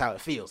 That's how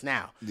it feels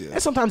now. Yeah.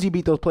 And sometimes you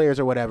beat those players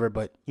or whatever,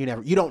 but you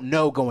don't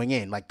know going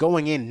in. Like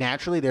going in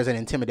naturally, there's an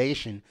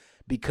intimidation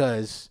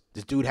because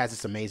this dude has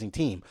this amazing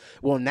team.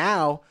 Well,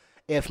 now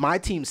if my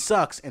team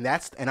sucks and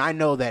I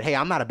know that, hey,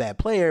 I'm not a bad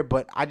player,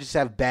 but I just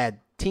have bad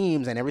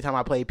teams, and every time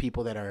I play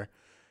people that are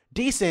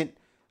decent,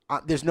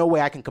 there's no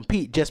way I can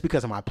compete just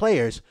because of my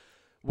players.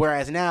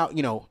 Whereas now,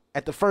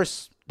 at the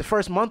first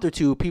month or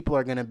two, people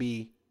are gonna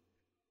be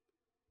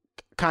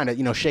kind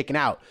of shaken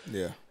out.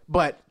 Yeah.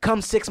 But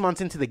come 6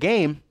 months into the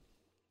game,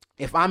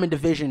 if I'm in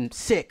Division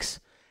 6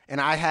 and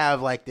I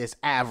have like this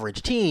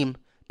average team,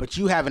 but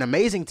you have an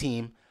amazing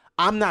team,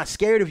 I'm not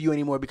scared of you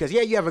anymore because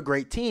you have a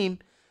great team,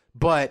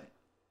 but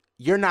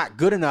you're not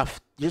good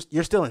enough.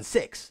 You're still in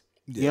 6.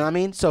 Yeah. You know what I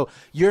mean? So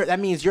that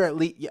means you're at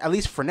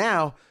least for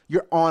now,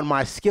 you're on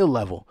my skill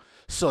level.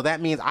 So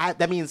that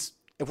means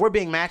if we're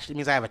being matched, it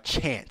means I have a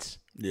chance.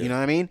 Yeah. You know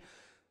what I mean?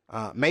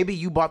 Maybe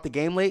you bought the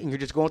game late and you're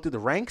just going through the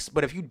ranks,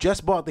 but if you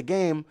just bought the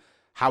game,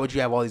 how would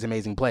you have all these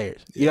amazing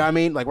players? You know what I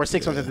mean? Like we're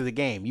 6 months into the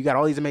game. You got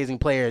all these amazing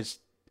players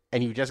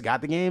and you just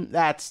got the game.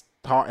 That's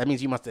hard. That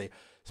means you must have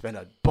spent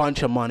a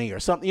bunch of money or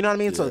something. You know what I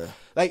mean? Yeah. So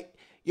like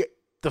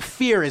the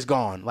fear is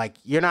gone. Like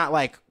you're not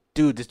like,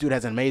 dude, this dude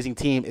has an amazing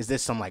team. Is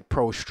this some like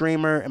pro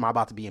streamer? Am I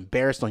about to be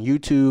embarrassed on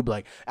YouTube?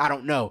 Like, I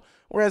don't know.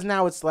 Whereas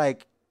now it's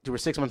like, dude, we're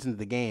 6 months into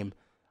the game.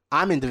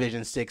 I'm in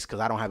Division 6 because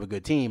I don't have a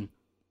good team.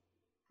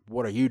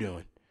 What are you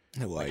doing?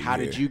 Like, how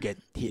did you get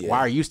here? Why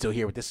are you still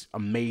here with this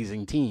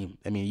amazing team?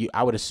 I mean,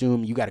 I would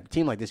assume you got a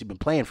team like this. You've been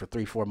playing for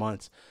 3-4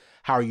 months.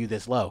 How are you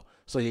this low?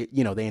 So, the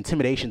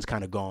intimidation's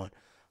kind of gone.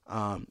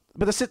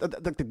 But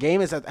the game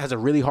has a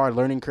really hard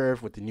learning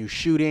curve with the new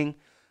shooting.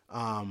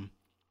 I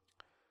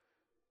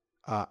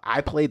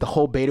played the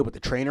whole beta with the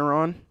trainer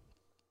on.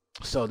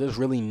 So there's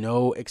really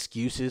no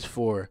excuses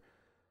for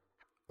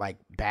like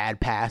bad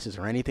passes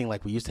or anything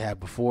like we used to have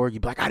before.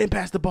 You'd be like, I didn't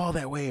pass the ball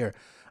that way, or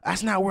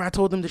that's not where I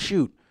told them to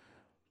shoot.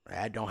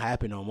 That don't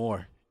happen no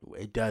more.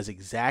 It does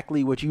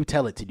exactly what you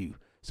tell it to do.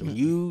 So when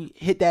you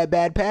hit that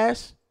bad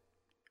pass,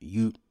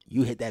 you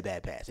hit that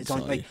bad pass. It's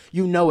on, like,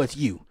 it's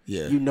you.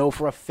 Yeah. You know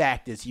for a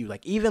fact it's you.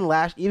 Like even in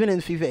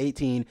FIFA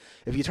 18,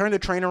 if you turn the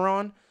trainer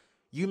on,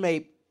 you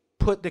may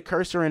put the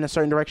cursor in a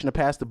certain direction to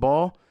pass the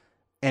ball,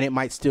 and it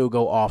might still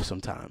go off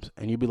sometimes.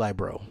 And you'd be like,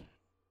 bro,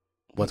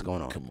 what's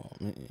going on? Come on,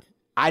 man.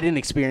 I didn't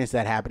experience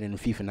that happening in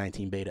FIFA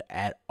 19 beta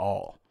at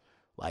all.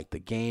 Like, the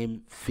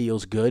game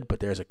feels good, but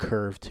there's a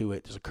curve to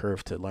it. There's a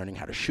curve to learning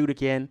how to shoot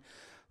again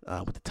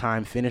with the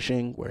time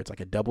finishing, where it's like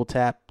a double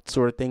tap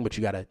sort of thing, but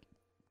you got to,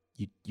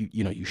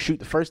 you shoot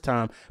the first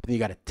time, but then you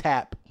got to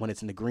tap when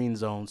it's in the green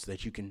zone so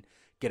that you can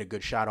get a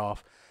good shot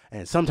off.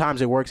 And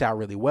sometimes it works out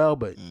really well,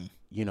 but,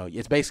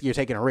 it's basically you're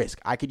taking a risk.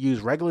 I could use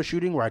regular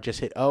shooting where I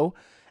just hit O,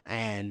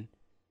 and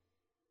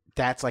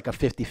that's like a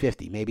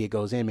 50-50. Maybe it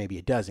goes in, maybe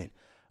it doesn't.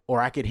 Or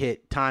I could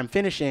hit time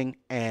finishing,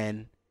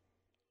 and,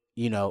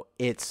 I'll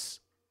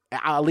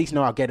at least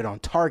know I'll get it on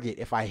target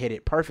if I hit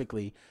it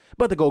perfectly,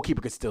 but the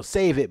goalkeeper could still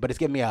save it, but it's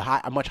giving me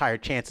a much higher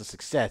chance of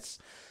success.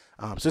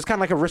 So it's kind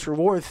of like a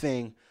risk-reward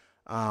thing,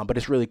 but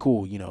it's really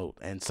cool,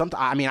 and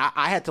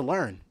I had to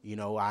learn,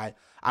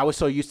 I was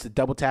so used to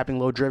double tapping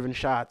low-driven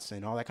shots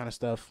and all that kind of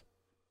stuff,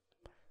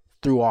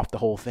 threw off the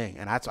whole thing.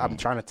 And I'm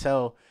trying to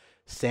tell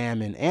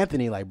Sam and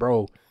Anthony, like,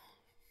 bro,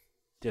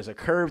 there's a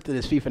curve to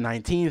this FIFA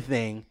 19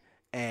 thing,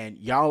 and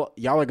y'all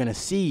are going to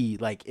see,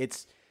 like,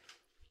 it's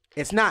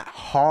not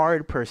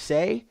hard per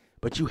se,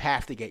 but you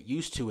have to get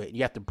used to it.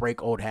 You have to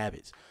break old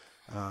habits.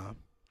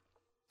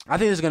 I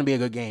think this is going to be a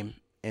good game,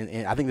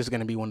 and I think this is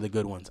going to be one of the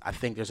good ones. I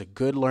think there's a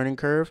good learning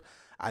curve.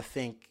 I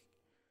think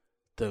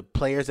the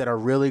players that are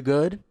really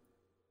good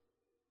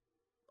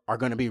are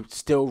going to be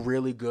still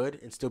really good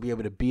and still be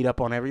able to beat up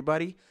on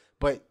everybody.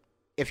 But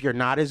if you're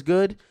not as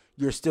good,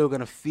 you're still going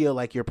to feel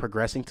like you're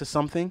progressing to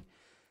something.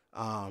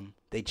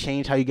 They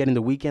changed how you get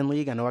into Weekend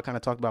League. I know I kind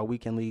of talked about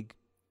Weekend League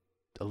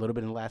a little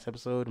bit in the last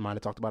episode. I might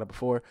have talked about it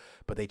before,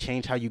 but they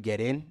changed how you get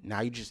in.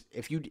 Now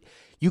if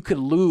you could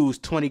lose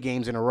 20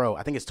 games in a row.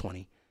 I think it's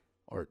 20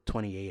 or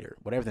 28 or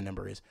whatever the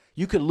number is.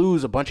 You could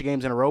lose a bunch of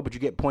games in a row, but you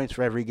get points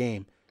for every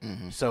game.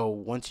 Mm-hmm. So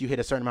once you hit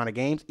a certain amount of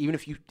games, even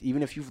if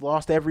you've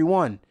lost every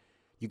one,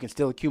 you can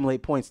still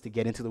accumulate points to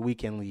get into the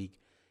Weekend League.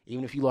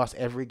 Even if you lost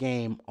every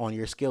game on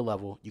your skill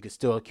level, you can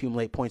still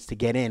accumulate points to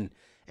get in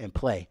and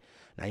play.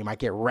 Now, you might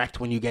get wrecked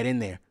when you get in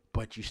there,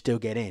 but you still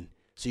get in.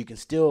 So you can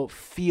still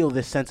feel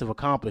this sense of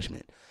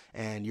accomplishment.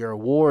 And your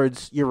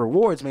rewards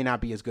may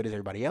not be as good as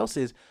everybody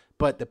else's,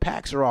 but the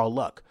packs are all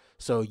luck.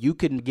 So you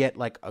can get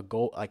like a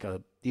gold, like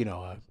a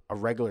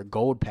regular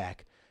gold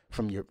pack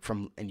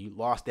and you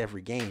lost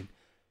every game.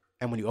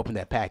 And when you open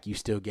that pack, you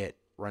still get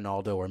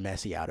Ronaldo or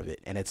Messi out of it,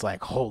 and it's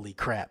like, holy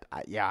crap,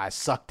 I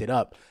sucked it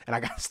up, and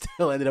I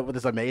still ended up with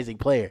this amazing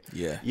player.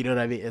 Yeah, you know what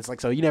I mean? It's like,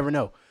 so you never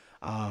know.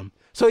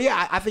 So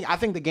yeah, I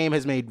think the game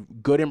has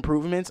made good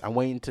improvements. I'm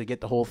waiting to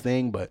get the whole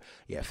thing, but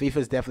yeah, FIFA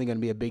is definitely going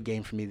to be a big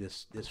game for me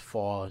this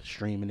fall,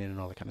 streaming it and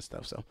all that kind of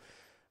stuff. So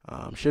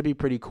should be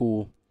pretty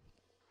cool.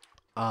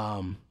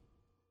 Yeah,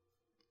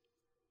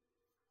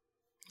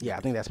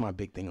 I think that's my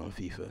big thing on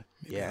FIFA.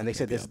 Yeah, and they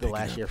said this is the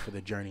last year for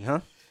the journey, huh?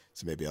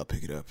 So maybe I'll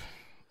pick it up.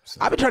 So.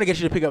 I've been trying to get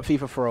you to pick up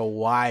FIFA for a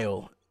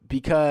while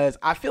because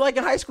I feel like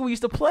in high school we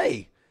used to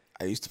play.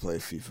 I used to play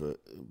FIFA.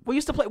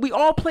 We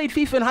all played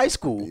FIFA in high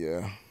school.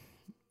 Yeah.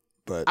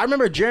 But I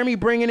remember Jeremy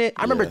bringing it.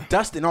 I remember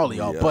Dustin, all of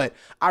y'all. Yeah. But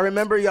I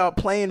remember y'all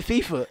playing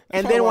FIFA.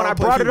 And then when I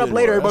brought it up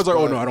later, everybody's like,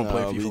 oh, no, I don't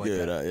play FIFA like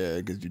that. Yeah,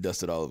 because you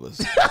dusted all of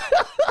us.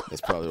 That's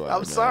probably why.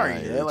 I'm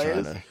sorry.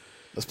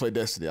 Let's play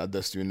Destiny. I'll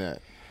dust you in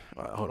that.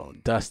 Hold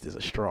on. Dust is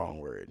a strong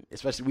word.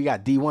 Especially we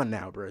got D1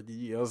 now, bro.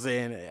 You know what I'm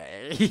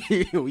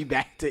saying? We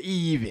back to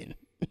even.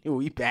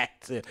 We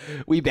back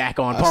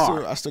on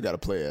par. I still got to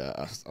play it.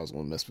 I was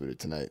going to mess with it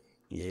tonight.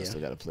 Yeah. I still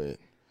got to play it.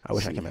 I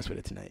wish I could mess with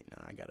it tonight. No,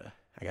 I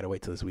gotta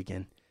wait till this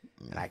weekend.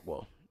 And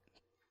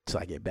till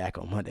I get back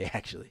on Monday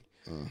actually.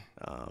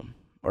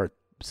 Or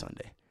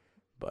Sunday.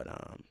 But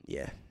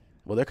yeah.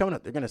 Well, they're coming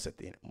up. They're going to set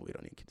the we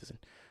don't need to get this in.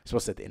 They're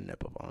supposed to set the internet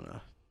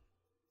up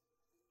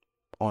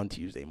on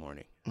Tuesday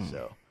morning.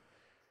 So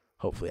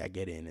hopefully I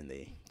get in and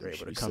they're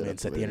able to come in,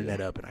 set the internet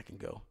up, and I can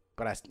go.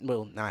 But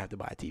now I have to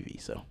buy a TV,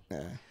 so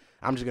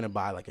I'm just gonna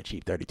buy like a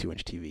cheap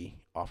 32-inch TV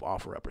off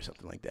OfferUp or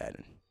something like that,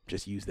 and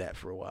just use that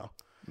for a while,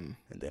 and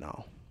then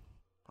I'll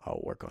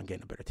work on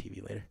getting a better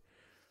TV later.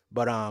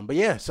 But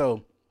yeah,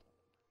 so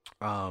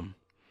that's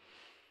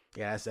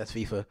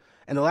FIFA.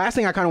 And the last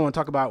thing I kind of want to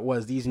talk about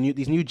was these new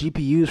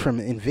GPUs from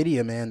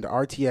NVIDIA, man, the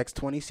RTX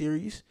 20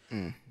 series.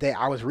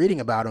 I was reading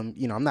about them.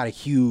 You know, I'm not a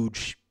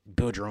huge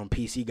build your own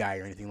PC guy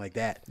or anything like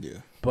that. Yeah.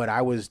 But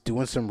I was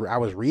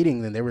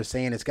reading and they were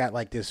saying it's got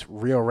like this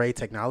real ray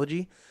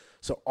technology.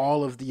 So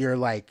all of your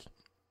like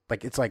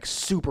it's like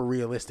super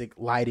realistic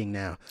lighting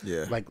now.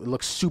 Yeah. Like it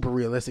looks super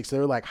realistic. So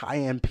they're like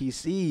high-end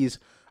PCs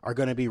are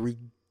going to be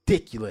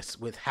ridiculous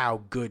with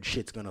how good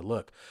shit's going to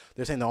look.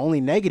 They're saying the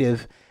only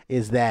negative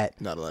is that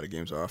not a lot of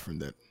games are offering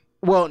that.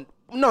 Well,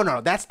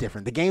 no, that's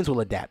different. The games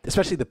will adapt,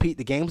 especially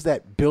the games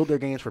that build their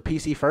games for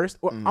PC first.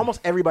 Or almost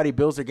everybody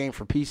builds their game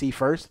for PC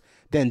first,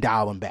 then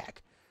dial them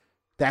back.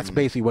 That's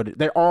basically what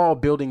they're all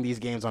building these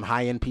games on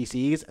high-end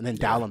PCs and then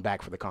dial them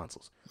back for the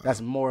consoles.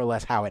 That's more or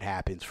less how it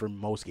happens for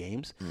most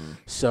games.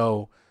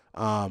 So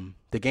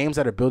the games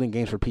that are building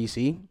games for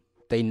PC,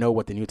 they know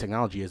what the new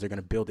technology is. They're going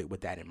to build it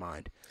with that in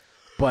mind.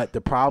 But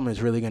the problem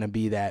is really going to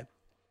be that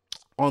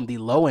on the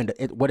low end,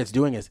 what it's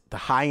doing is the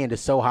high end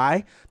is so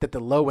high that the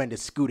low end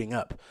is scooting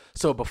up.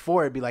 So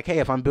before it'd be like, hey,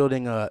 if I'm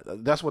building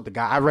that's what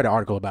I read an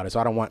article about it, so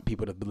I don't want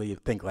people to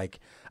think like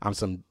I'm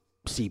some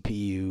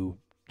CPU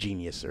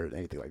genius or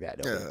anything like that.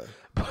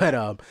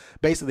 But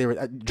basically,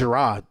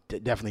 Gerard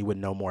definitely would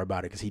know more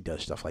about it because he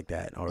does stuff like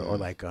that, or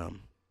like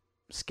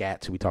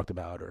Scats, who we talked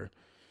about, or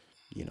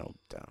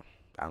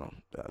I don't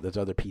know. There's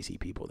other PC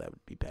people that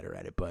would be better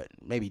at it, but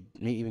maybe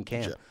even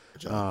Cam.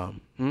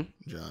 John.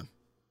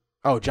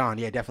 Oh, John.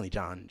 Yeah, definitely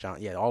John.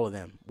 Yeah, all of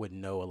them would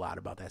know a lot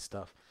about that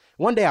stuff.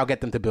 One day I'll get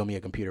them to build me a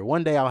computer.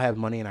 One day I'll have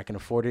money and I can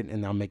afford it,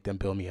 and I'll make them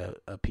build me a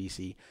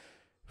PC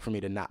for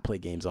me to not play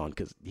games on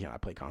because, I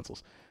play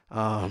consoles.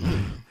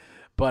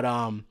 But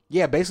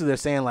yeah, basically they're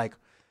saying like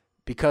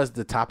because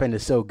the top end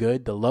is so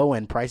good, the low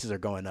end prices are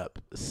going up.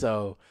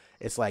 So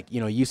it's like,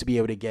 you used to be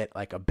able to get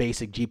like a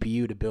basic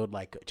GPU to build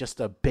like just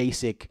a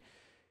basic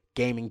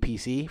gaming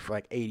PC for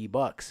like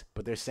 $80,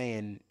 but they're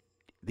saying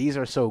these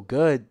are so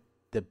good,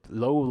 the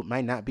low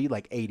might not be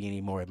like 80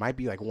 anymore. It might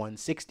be like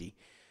 160,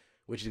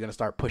 which is going to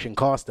start pushing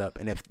cost up.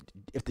 And if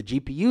the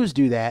GPUs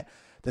do that,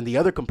 then the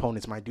other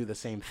components might do the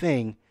same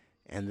thing.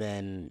 And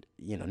then,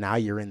 now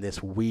you're in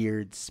this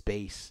weird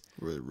space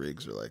where the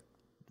rigs are like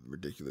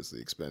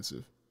ridiculously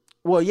expensive.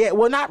 Well, yeah,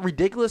 well, not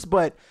ridiculous,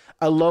 but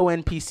a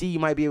low-end PC, you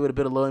might be able to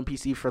build a low-end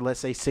PC for, let's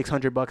say,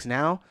 $600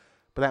 now,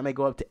 but that may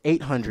go up to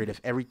 $800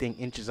 if everything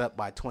inches up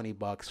by $20,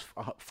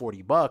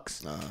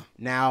 $40.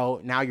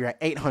 Now you're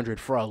at $800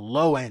 for a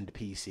low-end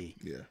PC.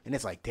 Yeah. And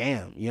it's like,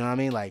 damn, you know what I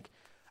mean? Like,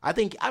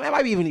 it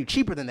might be even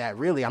cheaper than that,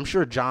 really. I'm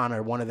sure John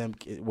or one of them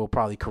will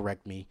probably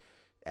correct me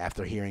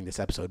after hearing this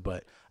episode,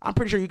 but I'm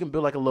pretty sure you can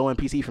build like a low-end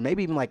PC for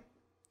maybe even like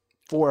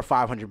 $400 or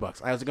 $500.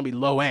 Like, it's gonna be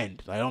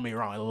low-end. Like, don't get me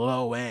wrong,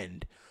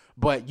 low-end.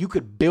 But you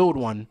could build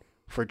one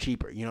for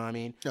cheaper. You know what I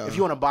mean? If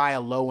you want to buy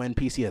a low-end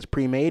PC that's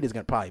pre-made, it's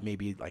going to probably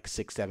maybe like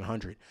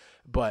 $600-700.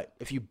 But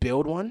if you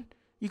build one,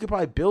 you could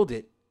probably build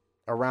it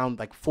around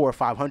like $400 or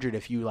 $500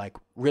 if you like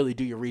really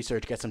do your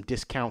research, get some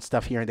discount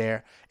stuff here and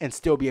there, and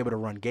still be able to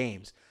run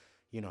games.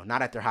 You know,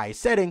 not at their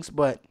highest settings,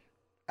 but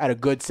at a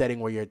good setting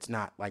where it's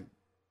not like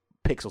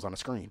pixels on a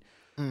screen.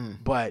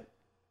 But,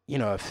 you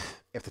know,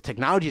 if the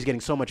technology is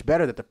getting so much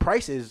better that the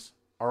prices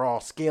are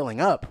all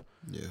scaling up,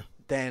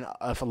 then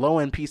if a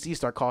low-end PC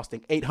start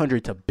costing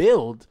 $800 to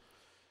build,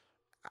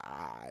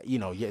 you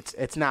know,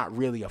 it's not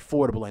really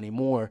affordable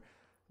anymore.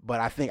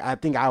 But I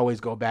think I always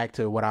go back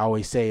to what I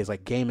always say is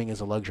like gaming is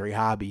a luxury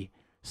hobby.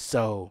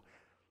 So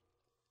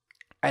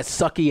as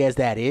sucky as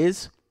that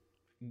is,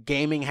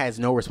 gaming has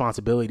no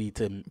responsibility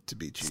to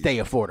be cheap. Stay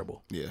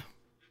affordable. Yeah.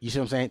 You see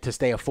what I'm saying? To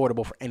stay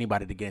affordable for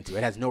anybody to get into.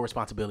 It has no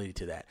responsibility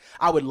to that.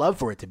 I would love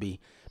for it to be,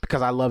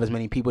 because I love as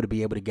many people to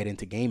be able to get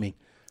into gaming.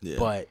 Yeah.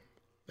 But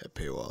that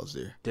paywall is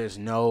there. There's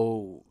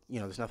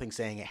there's nothing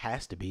saying it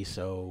has to be.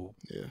 So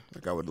yeah,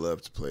 like I would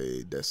love to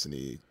play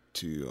Destiny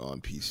 2 on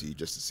PC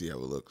just to see how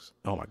it looks.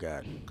 Oh my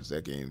god, because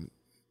that game,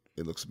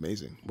 it looks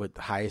amazing with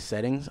the highest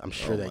settings. I'm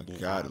sure that game.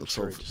 God, it looks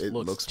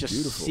just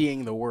beautiful.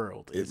 Seeing the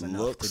world is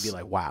enough to be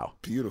like, wow,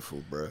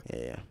 beautiful, bro.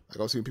 Yeah, like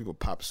I was seeing people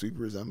pop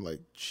supers. I'm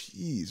like,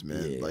 jeez,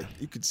 man. Yeah. Like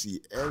you could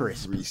see every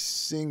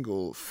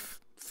single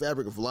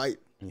fabric of light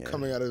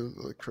coming out of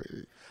like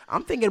crazy.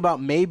 I'm thinking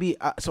about maybe.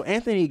 So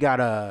Anthony got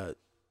a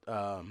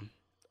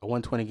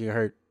 120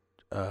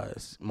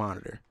 gigahertz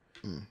monitor,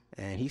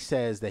 and he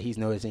says that he's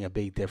noticing a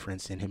big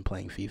difference in him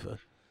playing FIFA,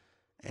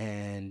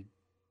 and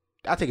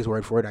I'll take his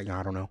word for it. I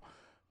don't know,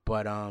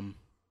 but I'm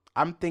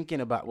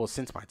thinking about, well,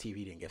 since my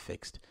TV didn't get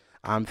fixed,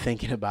 I'm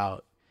thinking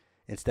about,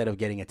 instead of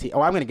getting I'm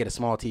going to get a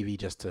small TV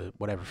just to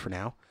whatever for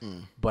now,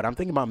 but I'm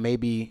thinking about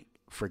maybe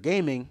for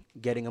gaming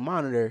getting a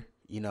monitor,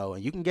 you know,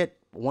 and you can get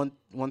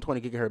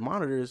 120 gigahertz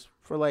monitors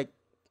for like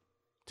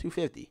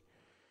 $250.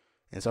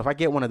 And so if I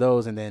get one of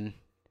those, and then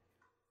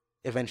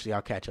eventually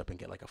I'll catch up and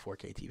get like a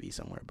 4K TV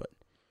somewhere, but,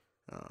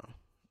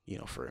 you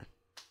know, for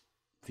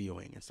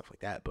viewing and stuff like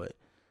that. But,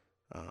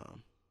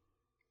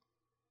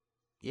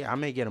 yeah, I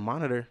may get a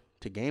monitor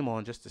to game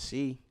on just to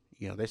see.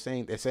 You know, they're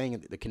saying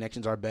the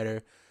connections are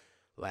better,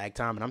 lag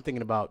time. And I'm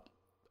thinking about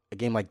a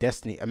game like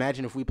Destiny.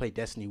 Imagine if we played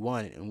Destiny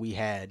 1 and we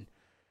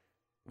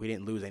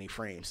didn't lose any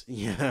frames.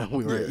 Yeah,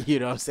 you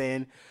know what I'm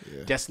saying?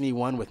 Yeah. Destiny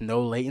 1 with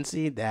no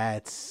latency,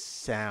 that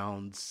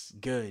sounds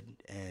good.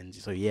 And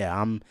so yeah,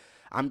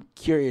 I'm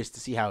curious to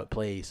see how it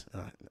plays.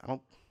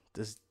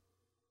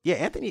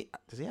 Anthony,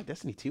 does he have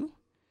Destiny 2?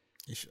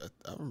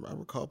 I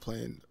recall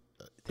playing.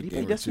 Did he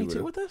play Destiny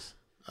 2 with us?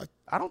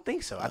 I don't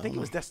think so. I think it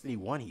was Destiny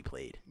 1 he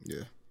played.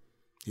 Yeah.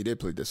 He did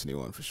play Destiny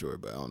 1 for sure,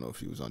 but I don't know if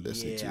he was on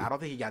Destiny 2. Yeah, I don't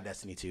think he got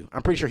Destiny 2.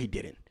 I'm pretty sure he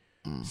didn't.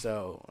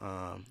 So,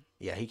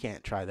 yeah, he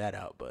can't try that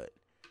out, but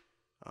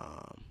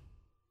I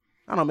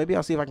don't know. Maybe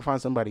I'll see if I can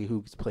find somebody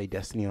who's played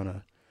Destiny on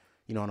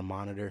a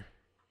monitor,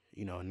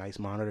 you know, a nice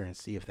monitor, and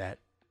see if that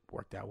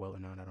worked out well or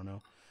not. I don't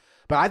know.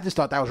 But I just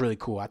thought that was really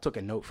cool. I took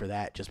a note for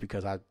that just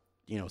because I,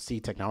 you know, see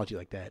technology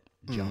like that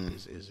jump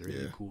is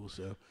really cool.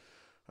 So,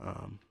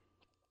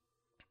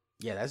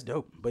 yeah, that's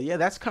dope. But yeah,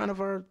 that's kind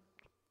of our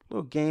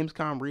little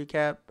Gamescom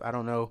recap. I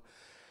don't know.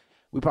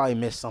 We probably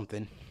missed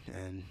something,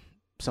 and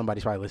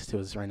somebody's probably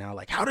listening to us right now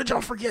like, how did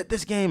y'all forget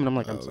this game? And I'm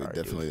like, I'm sorry. We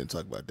definitely didn't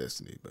talk about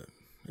Destiny, but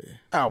yeah.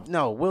 Oh,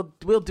 no,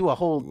 we'll do a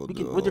whole we're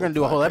going to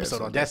do a whole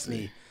episode on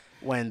Destiny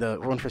when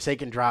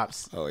Forsaken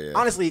drops. Oh yeah.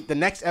 Honestly, the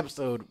next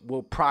episode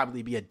will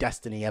probably be a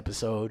Destiny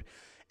episode,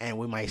 and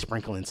we might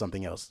sprinkle in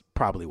something else.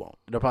 Probably won't.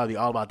 It'll probably be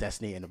all about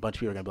Destiny, and a bunch of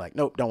people are gonna be like,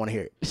 "Nope, don't want to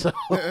hear it." So,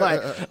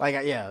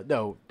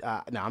 no,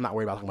 I'm not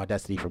worried about talking about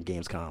Destiny from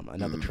Gamescom.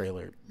 Another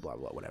trailer, blah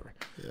blah, whatever.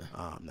 Yeah.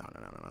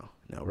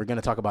 No. We're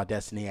gonna talk about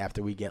Destiny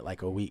after we get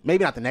like a week,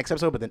 maybe not the next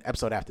episode, but the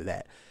episode after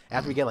that.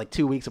 After we get like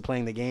 2 weeks of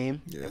playing the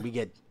game, and we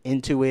get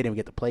into it, and we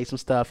get to play some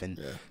stuff and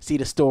see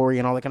the story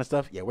and all that kind of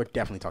stuff. Yeah, we're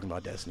definitely talking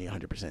about Destiny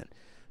 100%.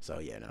 So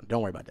yeah, no,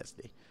 don't worry about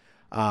Destiny.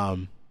 Yeah,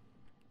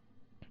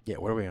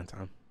 what are we on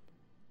time?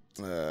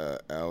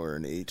 Hour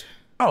and 8.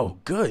 Oh,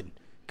 good.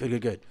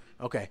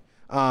 Okay.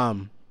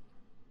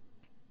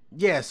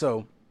 Yeah,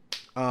 so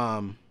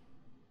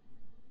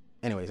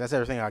anyways, that's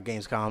everything about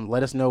Gamescom.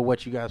 Let us know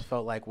what you guys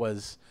felt like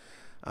was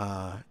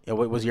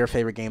what was your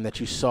favorite game that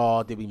you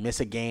saw. Did we miss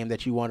a game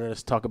that you wanted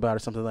us to talk about or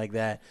something like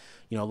that?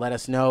 You know, let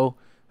us know.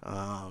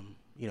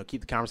 You know,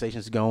 keep the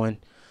conversations going.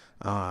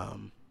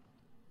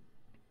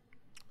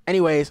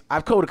 Anyways,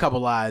 I've coded a couple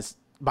lies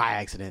by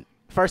accident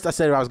First, I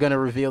said I was going to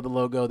reveal the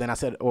logo. Then I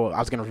said, I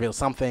was going to reveal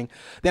something.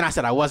 Then I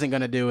said I wasn't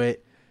going to do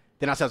it.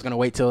 Then I said I was going to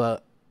wait till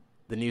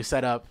the new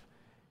setup.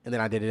 And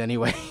then I did it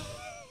anyway.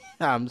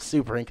 I'm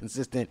super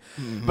inconsistent.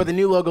 Mm-hmm. But the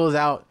new logo is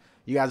out.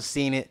 You guys have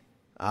seen it.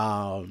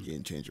 You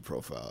didn't change your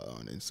profile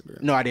on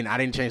Instagram. No, I didn't. I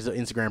didn't change the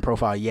Instagram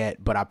profile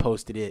yet, but I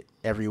posted it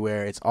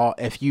everywhere. It's all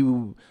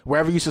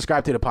wherever you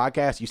subscribe to the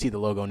podcast, you see the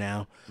logo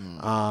now.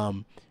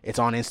 It's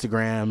on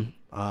Instagram.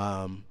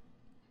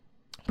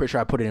 Pretty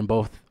sure I put it in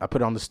both. I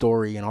put it on the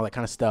story and all that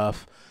kind of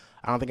stuff.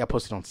 I don't think I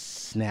posted on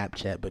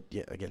Snapchat, but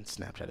yeah, again,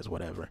 Snapchat is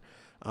whatever.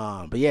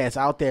 But yeah, it's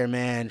out there,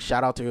 man.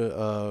 Shout out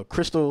to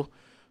Crystal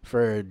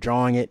for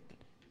drawing it.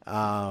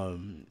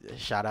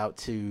 Shout out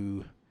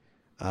to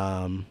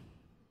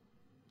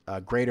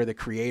Greater the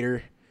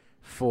Creator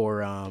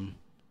for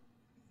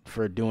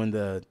doing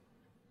the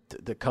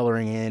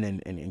coloring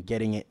in and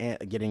getting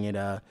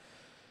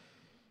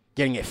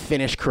it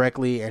finished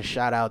correctly. And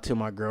shout out to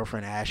my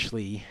girlfriend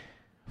Ashley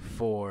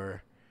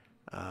for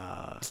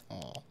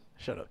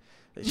shut up.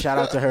 Shout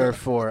out to her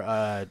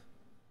for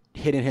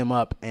hitting him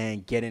up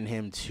and getting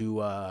him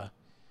to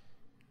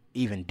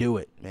even do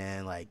it,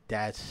 man. Like,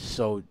 that's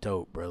so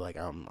dope, bro. Like,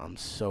 I'm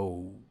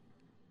so,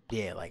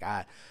 yeah, like,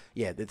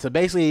 so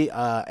basically,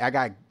 I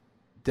got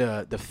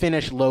the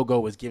finished logo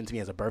was given to me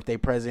as a birthday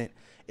present.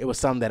 It was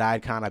something that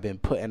I'd kind of been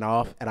putting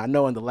off, and I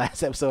know in the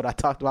last episode I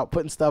talked about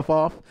putting stuff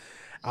off,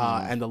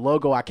 and the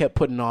logo I kept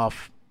putting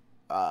off,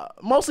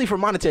 mostly for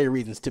monetary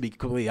reasons, to be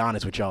completely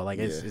honest with y'all. Like,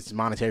 it's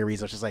monetary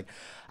reasons. It's just like,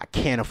 I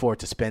can't afford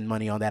to spend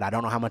money on that. I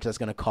don't know how much that's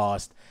going to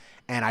cost.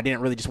 And I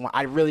really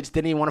just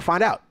didn't even want to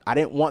find out. I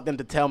didn't want them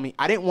to tell me.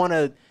 I didn't want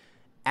to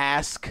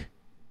ask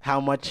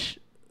how much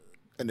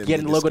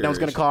getting the logo done was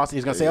going to cost. And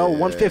he's going to say,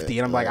 $150.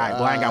 And I'm like, all right,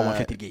 well, I ain't got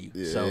 $150 to get you.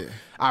 Yeah. So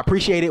I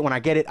appreciate it. When I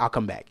get it, I'll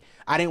come back.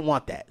 I didn't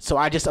want that. So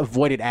I just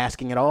avoided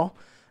asking at all.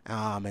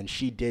 And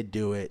she did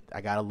do it.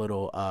 I got a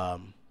little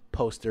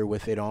poster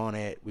with it on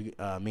it. Me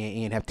and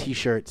Ian have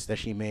T-shirts that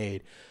she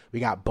made.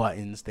 We got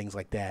buttons, things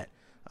like that.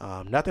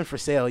 Nothing for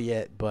sale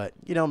yet, but,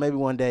 maybe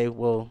one day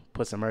we'll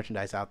put some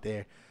merchandise out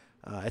there.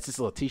 It's this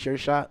little T-shirt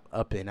shop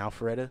up in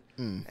Alpharetta,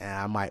 and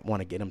I might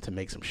want to get him to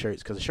make some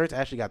shirts, because the shirts I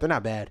actually got, they're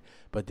not bad,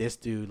 but this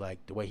dude,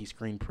 like, the way he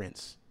screen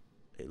prints,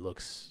 it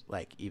looks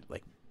like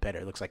better.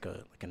 It looks like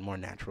a more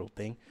natural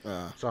thing.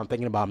 So I'm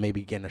thinking about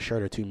maybe getting a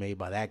shirt or two made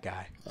by that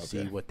guy,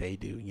 see what they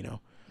do,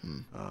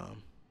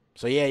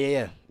 So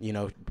yeah.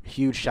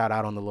 Huge shout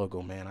out on the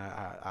logo, man.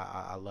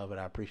 I love it.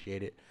 I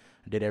appreciate it.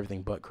 I did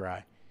everything but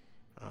cry.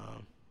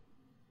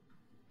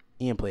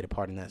 Ian played a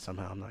part in that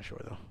somehow. I'm not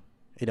sure though.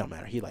 It don't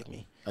matter. He like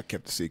me. I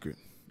kept the secret.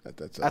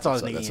 That's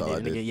all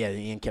Ian did. Yeah,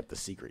 Ian kept the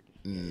secret.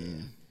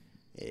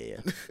 Yeah.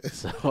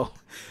 So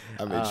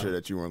I made sure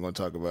that you weren't going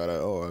to talk about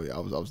it. I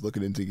was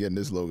looking into getting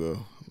this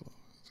logo.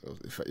 So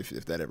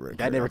if that ever occurred,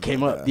 that never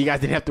came up. You guys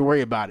didn't have to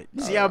worry about it.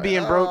 You see how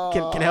being broke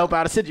can help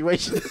out a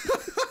situation.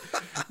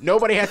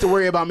 Nobody had to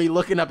worry about me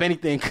looking up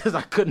anything because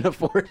I couldn't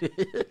afford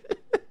it.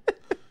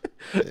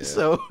 Yeah.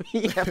 So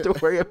you have to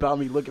worry about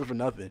me looking for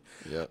nothing.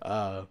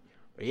 Yeah.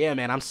 Yeah,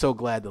 man, I'm so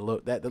glad the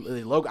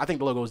logo. I think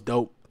the logo is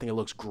dope. I think it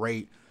looks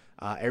great.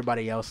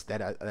 Everybody else that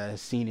has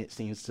seen it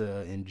seems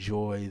to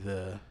enjoy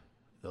the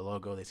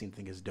logo. They seem to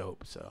think it's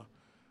dope. So,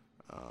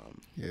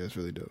 yeah, it's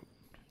really dope.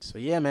 So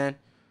yeah, man.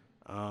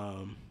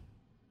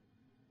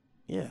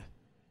 Yeah,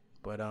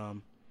 but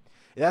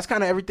that's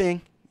kind of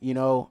everything.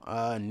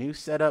 New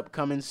setup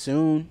coming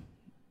soon,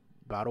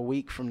 about a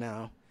week from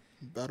now.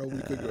 About a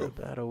week ago.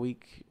 About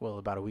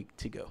a week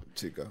to go.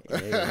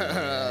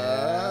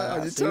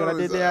 Yeah. See what I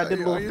did there? I did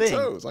a little thing.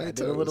 I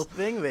did a little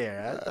thing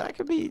there. I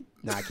could be.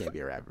 No, I can't be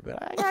a rapper,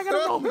 but I got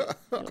a moment. You know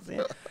what I'm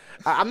saying?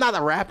 I'm not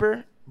a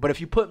rapper, but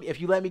if you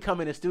let me come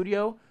in the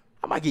studio,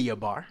 I might give you a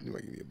bar. You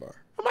might give me a bar.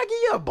 I might give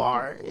you a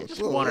bar.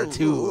 Just one or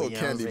two. A little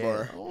candy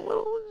bar. A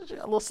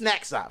little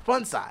snack size,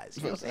 fun size.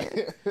 You know what I'm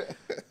saying?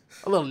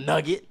 A little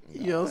nugget.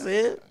 You know what I'm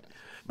saying?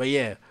 But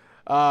yeah.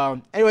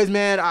 Anyways,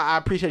 man, I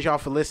appreciate y'all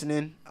for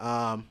listening.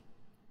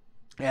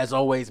 As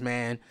always,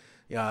 man,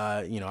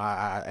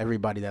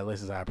 everybody that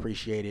listens, I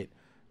appreciate it.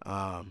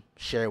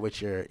 Share it with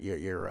share it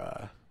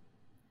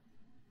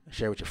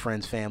with your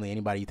friends, family,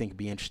 anybody you think would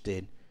be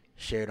interested.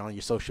 Share it on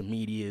your social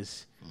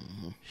medias.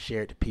 Mm-hmm.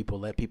 Share it to people.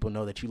 Let people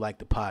know that you like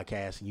the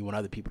podcast and you want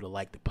other people to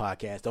like the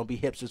podcast. Don't be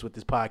hipsters with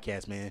this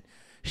podcast, man.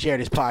 Share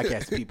this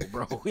podcast to people,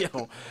 bro.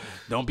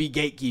 Don't be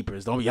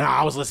gatekeepers. Don't be.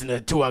 I was listening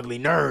to Two Ugly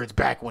Nerds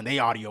back when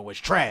their audio was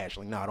trash.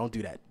 Like, no, don't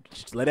do that.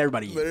 Just let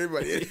everybody in. Let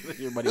everybody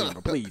in, bro.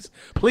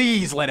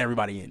 Please let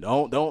everybody in.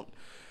 Don't.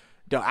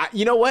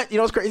 You know what? You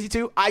know what's crazy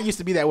too? I used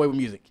to be that way with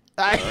music.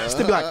 I used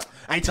to be like,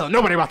 I ain't telling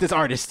nobody about this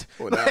artist.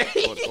 Now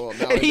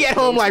and he at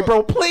home like,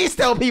 bro, please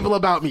tell people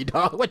about me,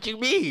 dog. What you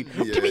mean? Yeah.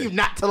 What you mean you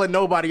not telling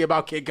nobody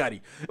about Kid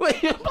Cudi?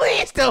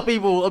 Please tell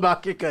people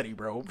about Kid Cudi,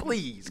 bro.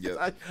 Please.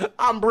 Yep.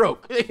 I'm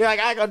broke. Like,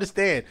 I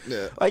understand.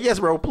 Yeah. Like, yes,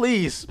 bro,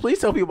 please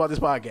tell people about this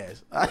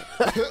podcast.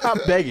 I'm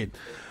begging.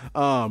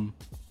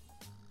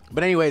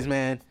 But anyways,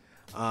 man,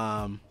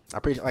 I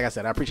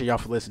appreciate y'all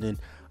for listening.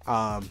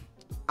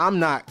 I'm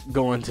not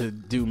going to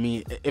do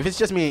me. If it's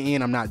just me and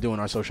Ian, I'm not doing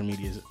our social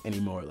medias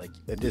anymore. Like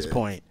at this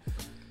point,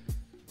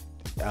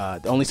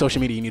 the only social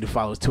media you need to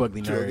follow is Two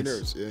Ugly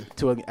Nerds.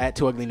 At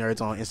Two Ugly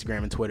Nerds on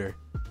Instagram and Twitter.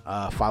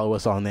 Follow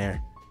us on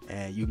there,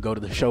 and you can go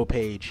to the show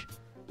page,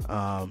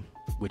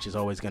 which is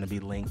always going to be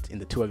linked in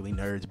the Two Ugly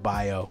Nerds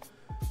bio.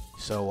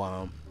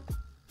 So,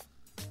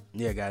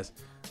 yeah, guys.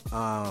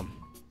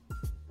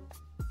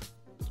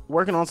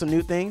 Working on some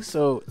new things.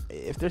 So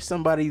if there's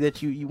somebody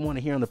that you want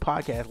to hear on the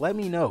podcast, let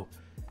me know.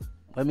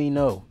 And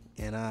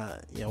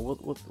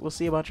we'll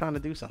see about trying to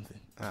do something.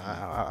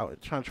 I'm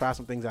trying to try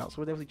some things out. So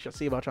we'll definitely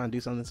see about trying to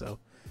do something. So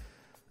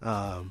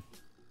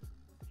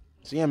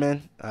yeah,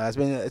 man. It's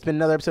been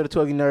another episode of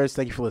Two Ugly Nerds.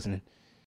 Thank you for listening.